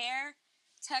hair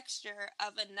texture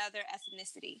of another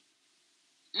ethnicity?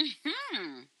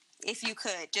 Mm-hmm. If you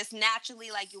could, just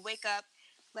naturally, like you wake up,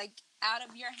 like out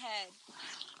of your head,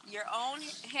 your own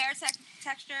hair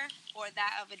texture or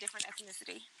that of a different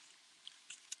ethnicity?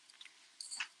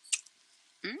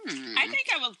 I think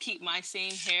I will keep my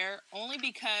same hair only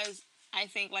because I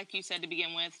think, like you said to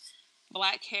begin with,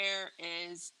 Black hair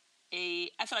is I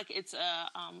feel like it's a,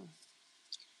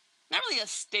 not really a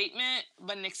statement,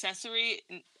 but an accessory.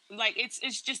 Like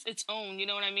it's just its own, you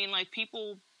know what I mean? Like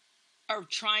people are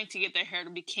trying to get their hair to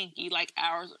be kinky like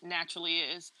ours naturally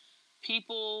is.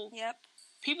 People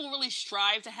really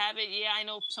strive to have it. Yeah, I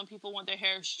know some people want their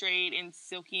hair straight and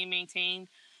silky and maintained,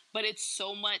 but it's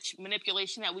so much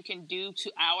manipulation that we can do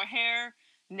to our hair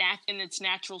in its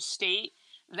natural state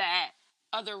that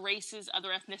other races, other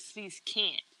ethnicities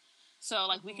can't. So,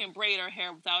 like, we can braid our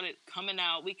hair without it coming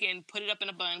out. We can put it up in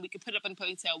a bun. We can put it up in a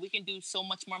ponytail. We can do so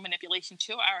much more manipulation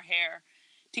to our hair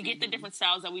to get the different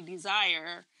styles that we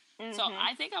desire. Mm-hmm. So,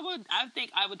 I think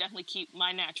I would definitely keep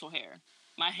my natural hair,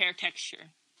 my hair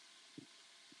texture.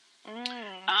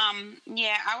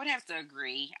 Yeah, I would have to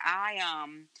agree.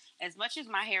 As much as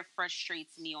my hair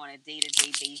frustrates me on a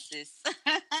day-to-day basis,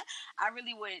 I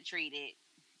really wouldn't trade it.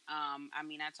 I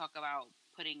mean, I talk about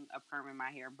putting a perm in my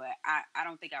hair, but I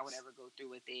don't think I would ever go through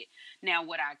with it. Now,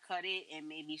 would I cut it and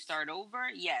maybe start over?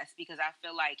 Yes, because I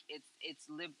feel like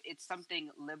it's something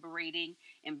liberating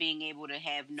in being able to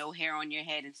have no hair on your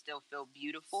head and still feel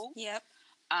beautiful. Yep.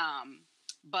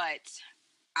 But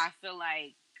I feel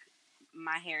like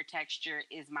my hair texture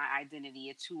is my identity.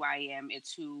 It's who I am.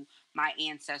 It's who my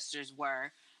ancestors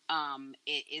were.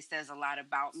 It says a lot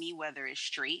about me, whether it's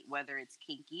straight, whether it's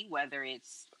kinky, whether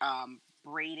it's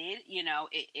braided. You know,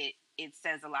 it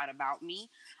says a lot about me.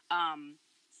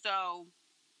 So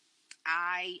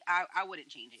I wouldn't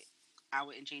change it. I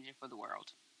wouldn't change it for the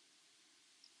world.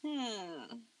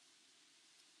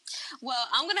 Well,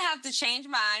 I'm gonna have to change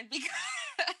mine because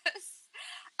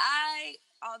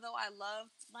although I love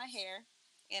my hair,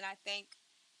 and I thank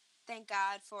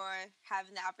God for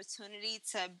having the opportunity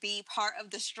to be part of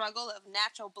the struggle of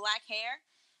natural Black hair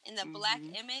in the Black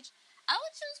image, I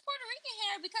would choose Puerto Rican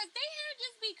hair because their hair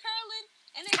just be curling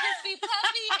and it just be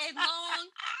puffy and long,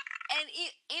 and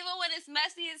even when it's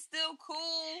messy, it's still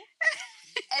cool,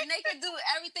 and they can do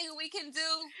everything we can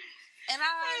do, and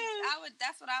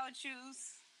that's what I would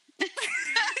choose.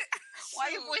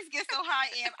 Why your voice gets so high,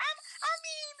 Em?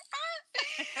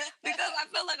 Because I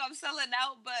feel like I'm selling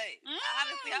out, but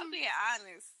honestly, I'm being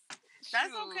honest.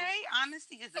 That's okay.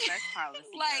 Honesty is the best policy.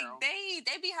 Like girl.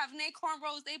 they be having their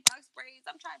cornrows, they box braids.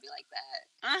 I'm trying to be like that.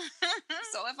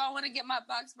 So if I want to get my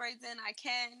box braids in, I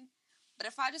can. But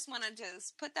if I just want to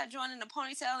just put that joint in a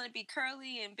ponytail and it be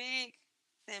curly and big,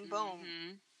 then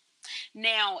boom.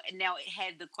 Now it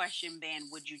had the question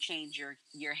band, would you change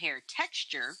your hair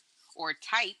texture or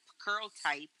type, curl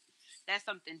type? That's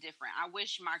something different. I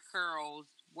wish my curls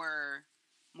were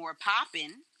more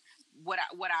popping. Would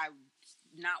I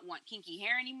not want kinky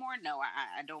hair anymore? No,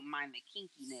 I don't mind the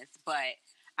kinkiness, but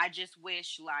I just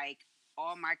wish like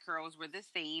all my curls were the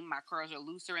same. My curls are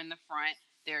looser in the front.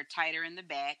 They're tighter in the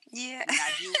back. Yeah. When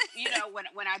I do,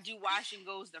 when I do wash and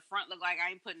goes, the front look like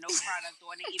I ain't putting no product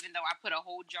on it, even though I put a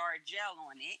whole jar of gel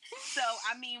on it. So,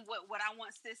 I mean, what I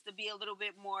want sis to be a little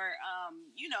bit more,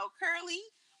 curly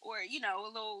or, a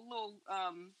little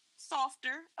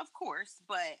softer, of course,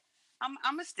 but I'm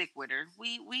gonna stick with her.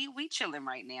 We chilling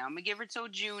right now. I'm gonna give her till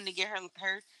June to get her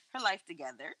life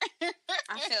together.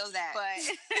 I feel that,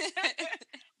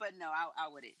 but no, I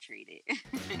wouldn't treat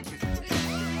it.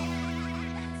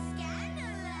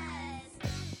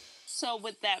 So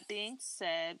with that being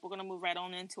said, we're going to move right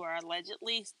on into our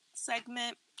allegedly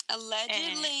segment.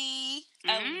 Allegedly.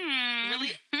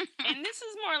 Really, and this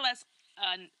is more or less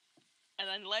an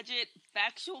alleged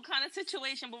factual kind of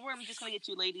situation, but we're just going to get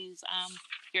you ladies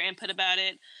your input about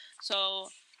it. So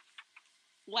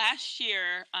last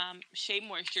year, Shea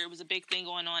Moisture was a big thing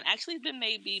going on. Actually, it's been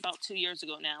maybe about 2 years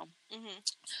ago now,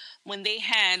 when they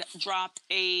had dropped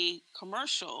a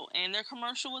commercial, and their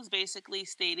commercial was basically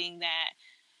stating that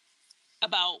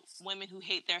about women who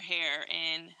hate their hair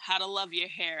and how to love your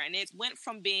hair. And it went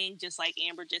from being, just like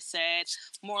Amber just said,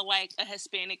 more like a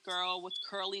Hispanic girl with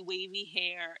curly, wavy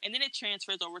hair. And then it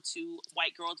transfers over to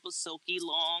white girls with silky,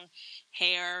 long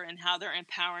hair and how they're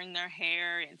empowering their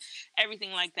hair and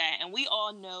everything like that. And we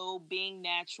all know, being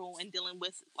natural and dealing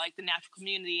with like the natural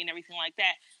community and everything like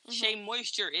that, Shea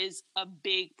Moisture is a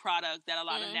big product that a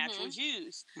lot of naturals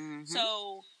use.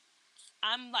 So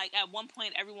I'm like, at one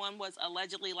point, everyone was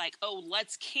allegedly like, "Oh,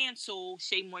 let's cancel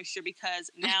Shea Moisture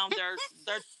because now they're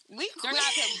we they're quick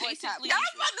not to basically." I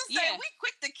was about to say we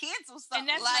quick to cancel something. And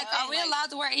that's like, are we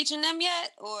allowed to wear H&M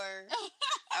yet? Or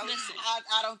listen,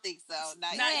 I don't think so.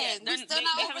 Not yet. We still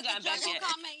not over the jungle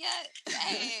comment yet.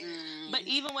 But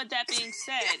even with that being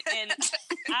said, and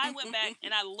I went back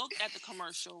and I looked at the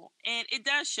commercial, and it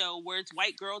does show where it's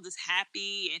white girl just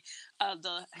happy, and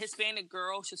the Hispanic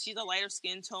girl, so she's a lighter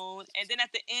skin tone, and then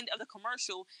at the end of the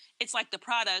commercial, it's like the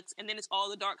products, and then it's all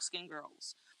the dark skinned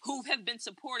girls who have been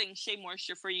supporting Shea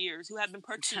Moisture for years, who have been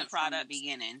purchasing the products, from the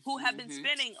beginning, who have been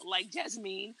spending, like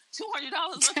Jasmine, $200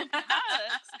 worth of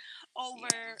products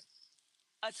over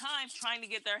a time trying to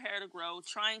get their hair to grow,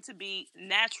 trying to be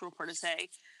natural, per se.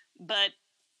 But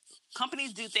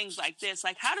companies do things like this.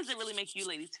 Like, how does it really make you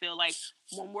ladies feel like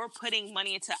when we're putting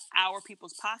money into our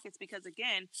people's pockets? Because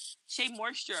again, Shea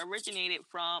Moisture originated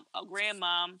from a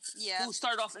grandmom who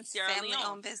started off in Sierra Leone.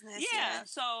 Family-owned business. Yeah.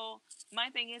 So my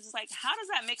thing is like, how does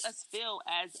that make us feel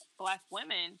as Black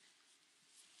women,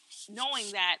 knowing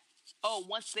that, oh,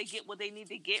 once they get what they need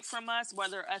to get from us,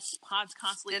 whether us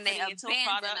constantly then putting they into a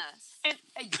product, us. and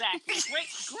exactly,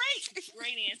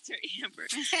 great answer, Amber.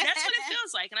 That's what it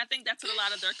feels like, and I think that's what a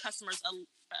lot of their customers.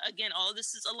 Again, all of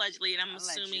this is allegedly, and I'm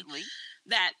assuming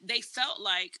that they felt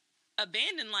like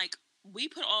abandoned. Like, we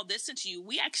put all this into you,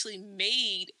 we actually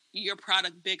made your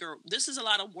product bigger. This is a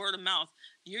lot of word of mouth.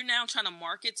 You're now trying to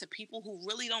market to people who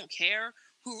really don't care,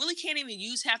 who really can't even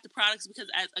use half the products because,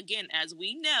 as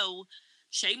we know,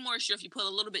 Shea Moisture, if you put a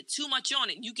little bit too much on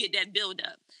it, you get that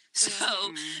buildup.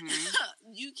 So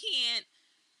you can't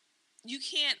do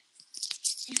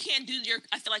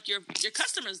I feel like your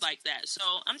customers like that. So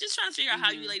I'm just trying to figure out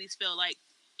how you ladies feel. Like,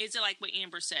 is it like what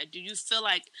Amber said? Do you feel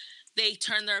like they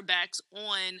turn their backs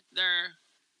on their,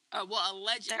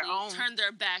 allegedly turn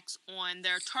their backs on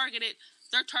their targeted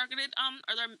or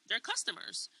their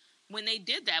customers? When they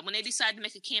did that, when they decided to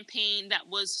make a campaign that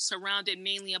was surrounded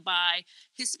mainly by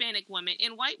Hispanic women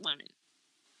and white women?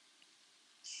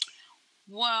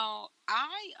 Well, I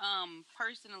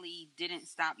personally didn't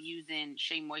stop using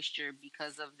Shea Moisture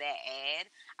because of that ad.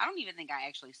 I don't even think I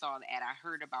actually saw the ad. I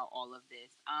heard about all of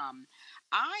this.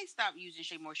 I stopped using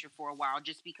Shea Moisture for a while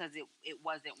just because it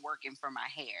wasn't working for my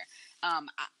hair.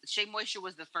 Shea Moisture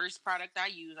was the first product I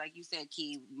used. Like you said,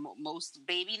 Key, most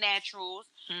baby naturals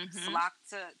flock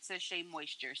to Shea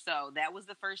Moisture. So that was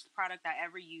the first product I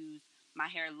ever used. My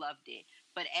hair loved it.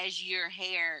 But as your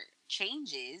hair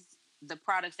changes, the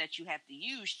products that you have to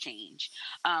use change.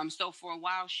 So for a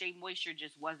while, Shea Moisture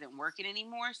just wasn't working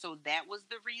anymore. So that was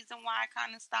the reason why I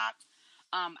kind of stopped.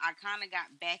 I kind of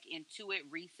got back into it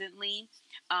recently.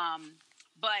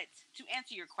 But to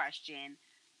answer your question,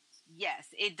 yes,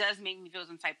 it does make me feel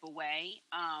some type of way.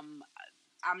 I'm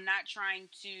not trying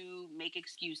to make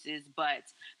excuses, but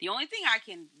the only thing I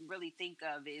can really think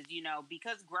of is,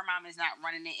 because Grandmom is not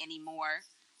running it anymore,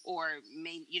 or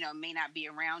may not be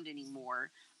around anymore.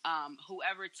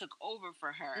 Whoever took over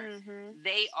for her,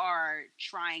 they are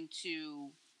trying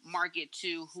to market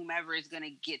to whomever is going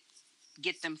to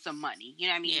get them some money. You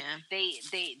know what I mean?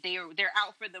 Yeah. They're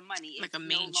out for the money. Like it's a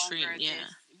mainstream,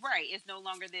 right. It's no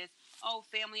longer this,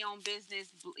 family owned business,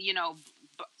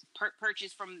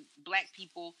 purchased from Black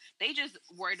people. They just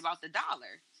worried about the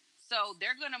dollar. So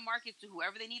they're going to market to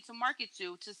whoever they need to market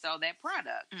to sell that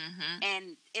product.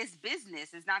 And it's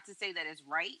business. It's not to say that it's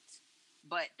right,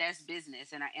 but that's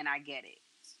business, and I get it.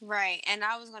 Right. And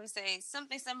I was going to say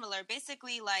something similar.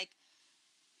 Basically, like,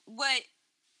 what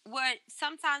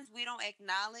sometimes we don't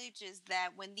acknowledge is that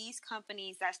when these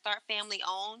companies that start family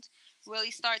owned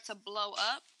really start to blow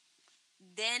up,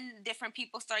 then different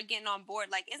people start getting on board.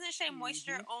 Like, isn't Shea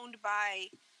Moisture owned by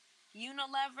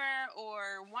Unilever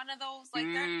or one of those? Like,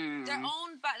 they're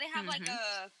owned by, they have like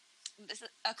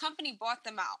a company bought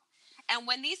them out. And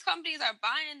when these companies are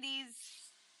buying these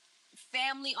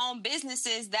family-owned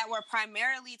businesses that were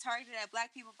primarily targeted at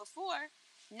Black people before,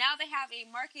 now they have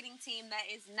a marketing team that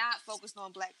is not focused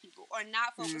on Black people or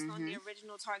not focused on the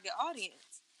original target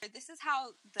audience. This is how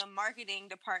the marketing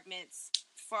departments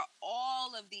for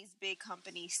all of these big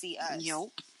companies see us.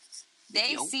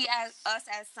 They see us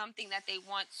as something that they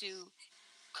want to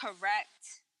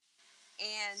correct,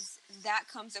 and that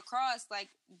comes across like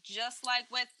just like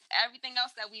with everything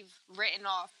else that we've written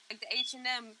off, like the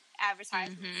H&M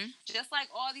advertisements, just like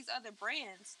all these other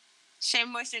brands. Shea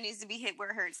Moisture needs to be hit where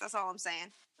it hurts. That's all I'm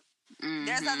saying.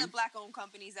 There's other Black-owned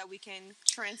companies that we can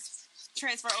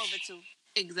transfer over to.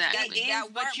 Exactly.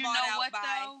 But you know what,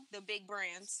 though? The big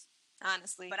brands,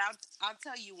 honestly. But I'll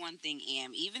tell you one thing,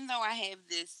 Am. Even though I have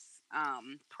this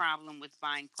problem with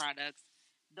buying products,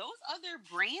 those other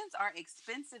brands are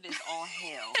expensive as all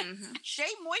hell. Shea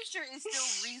Moisture is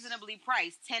still reasonably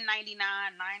priced, $10.99,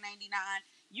 $9.99.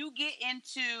 You get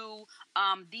into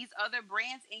these other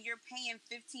brands and you're paying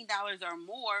 $15 or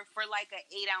more for like an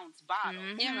 8-ounce bottle.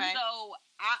 Yeah, right. So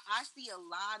I see a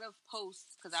lot of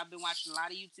posts, because I've been watching a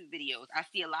lot of YouTube videos. I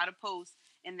see a lot of posts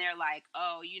and they're like,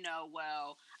 oh,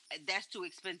 well, that's too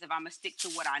expensive. I'm going to stick to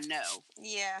what I know.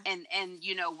 Yeah. And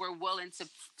we're willing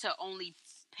to only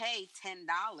pay $10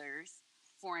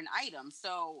 for an item.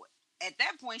 So at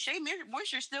that point, Shea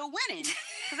Moisture's still winning,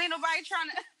 because ain't nobody trying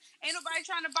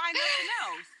to buy nothing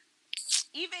else.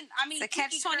 Even, I mean, the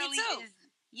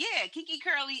catch-22. Kiki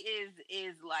Curly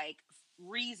is like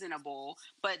reasonable,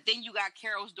 but then you got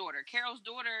Carol's Daughter. Carol's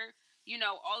Daughter,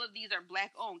 all of these are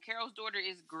Black owned. Carol's Daughter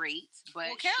is great, but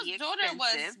Carol's Daughter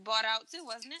was bought out too,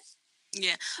 wasn't it?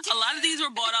 Yeah, a lot of these were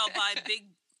bought out by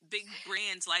big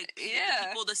brands, like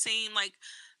people the same, like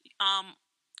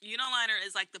Uniliner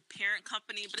is like the parent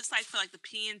company, but it's like for like the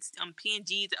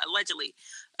P&G allegedly.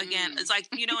 Again, it's like,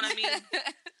 you know what I mean?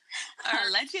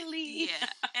 Allegedly, yeah.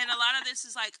 And a lot of this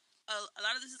is like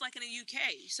in the UK,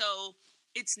 so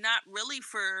it's not really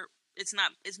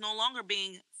it's no longer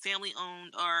being family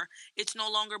owned, or it's no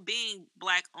longer being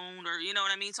Black owned, or you know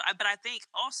what I mean. So, but I think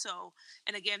also,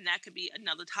 and again, that could be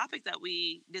another topic that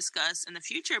we discuss in the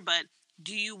future. But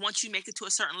once you make it to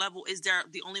a certain level, is there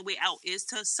the only way out is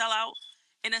to sell out,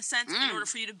 in a sense, in order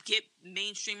for you to get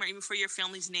mainstream, or even for your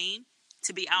family's name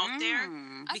to be out there?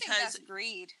 I think that's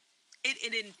greed.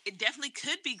 It definitely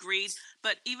could be greed,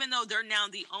 but even though they're now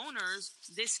the owners,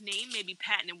 this name may be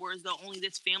patented, whereas though only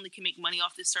this family can make money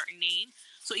off this certain name.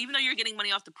 So even though you're getting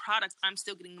money off the product, I'm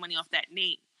still getting money off that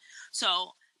name.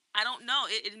 So I don't know.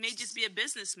 It may just be a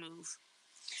business move.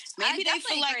 Maybe they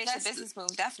feel like that's a business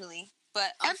move, definitely.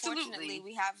 But unfortunately,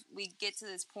 we get to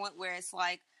this point where it's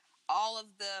like all of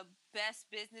the best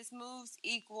business moves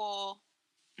equal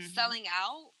selling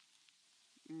out.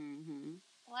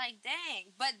 Like,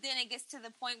 dang. But then it gets to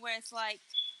the point where it's like,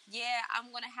 yeah,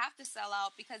 I'm going to have to sell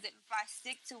out, because if I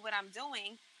stick to what I'm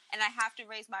doing and I have to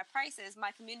raise my prices,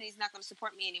 my community is not going to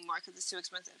support me anymore because it's too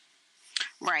expensive.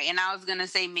 Right. And I was going to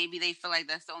say, maybe they feel like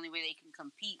that's the only way they can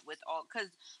compete with all, because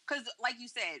like you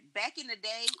said, back in the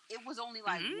day, it was only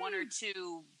like one or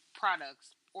two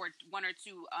products or one or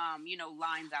two,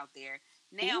 lines out there.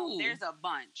 Now there's a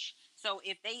bunch. So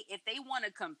if they want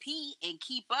to compete and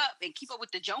keep up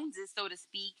with the Joneses, so to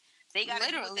speak, they got to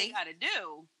do what they got to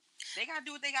do. They got to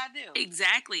do what they got to do.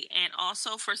 Exactly. And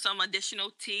also for some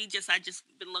additional tea, I just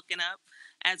been looking up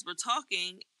as we're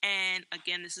talking, and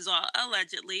again, this is all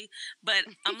allegedly, but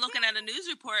I'm looking at a news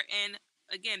report, and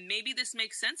again, maybe this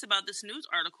makes sense about this news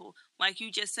article, like you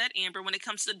just said, Amber, when it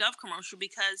comes to the Dove commercial,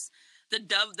 because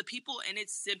the people, and it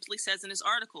simply says in this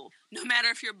article, no matter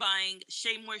if you're buying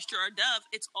Shea Moisture or Dove,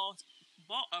 it's all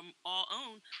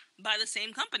owned by the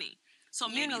same company. So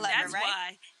maybe Unilever, that's right?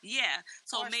 why. Yeah.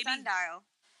 So or maybe Sundial.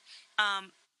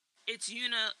 It's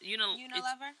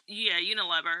Unilever. Yeah,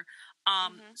 Unilever.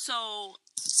 So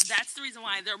that's the reason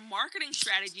why their marketing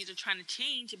strategies are trying to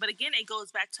change. But again, it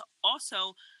goes back to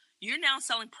also, you're now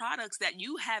selling products that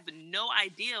you have no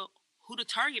idea who to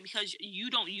target, because you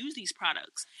don't use these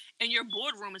products, and your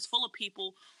boardroom is full of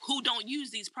people who don't use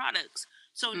these products.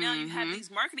 So now you have these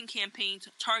marketing campaigns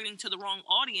targeting to the wrong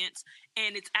audience,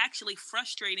 and it's actually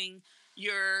frustrating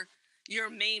your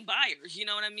main buyers. You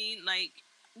know what I mean? Like,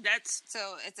 that's...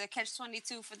 So it's a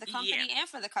catch-22 for the company and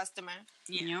for the customer.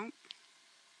 Yeah.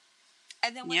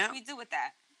 And then what do we do with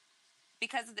that?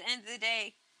 Because at the end of the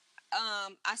day,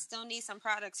 I still need some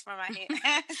products for my hair.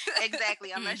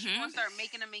 Exactly. Unless you want to start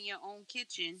making them in your own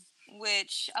kitchen.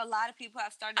 Which a lot of people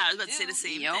have started I was to about to say the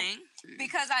same thing.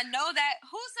 Because I know that,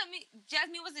 who sent me,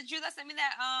 Jasmine, was it Drew that sent me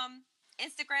that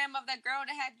Instagram of that girl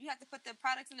that you have to put the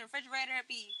products in the refrigerator,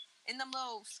 it'd be in them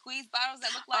little squeeze bottles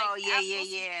that look like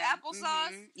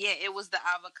applesauce. Mm-hmm. Yeah, it was the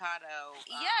avocado.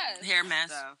 Yes. Hair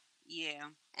mask. Stuff. Yeah.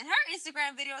 And her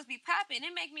Instagram videos be popping.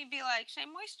 It make me be like, Shea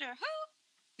Moisture, who?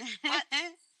 What?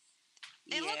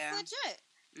 It looks legit.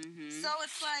 Mm-hmm. So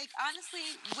it's like,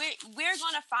 honestly, we're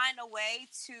gonna find a way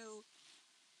to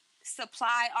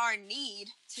supply our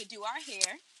need to do our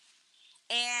hair,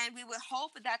 and we would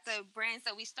hope that the brands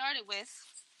that we started with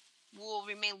will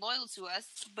remain loyal to us.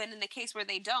 But in the case where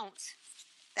they don't,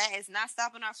 that is not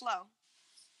stopping our flow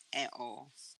at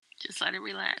all. Just let it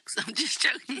relax. I'm just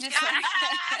joking.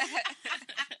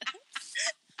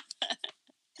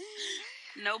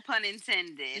 No pun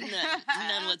intended.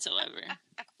 None whatsoever.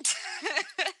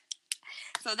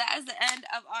 So that is the end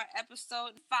of our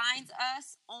episode. Find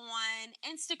us on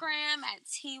Instagram at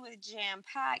Tea with Jam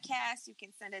Podcast. You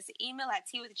can send us an email at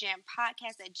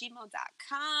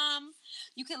teawithjampodcast@gmail.com.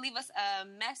 You can leave us a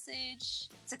message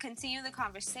to continue the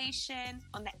conversation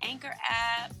on the Anchor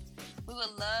app. We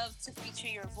would love to feature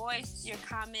your voice, your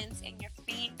comments, and your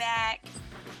feedback.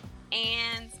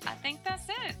 And I think that's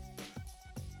it.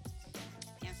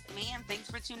 Yes, ma'am.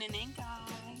 Thanks for tuning in,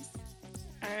 guys.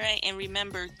 All right, and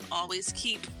remember, always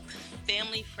keep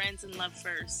family, friends, and love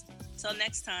first. Till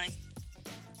next time.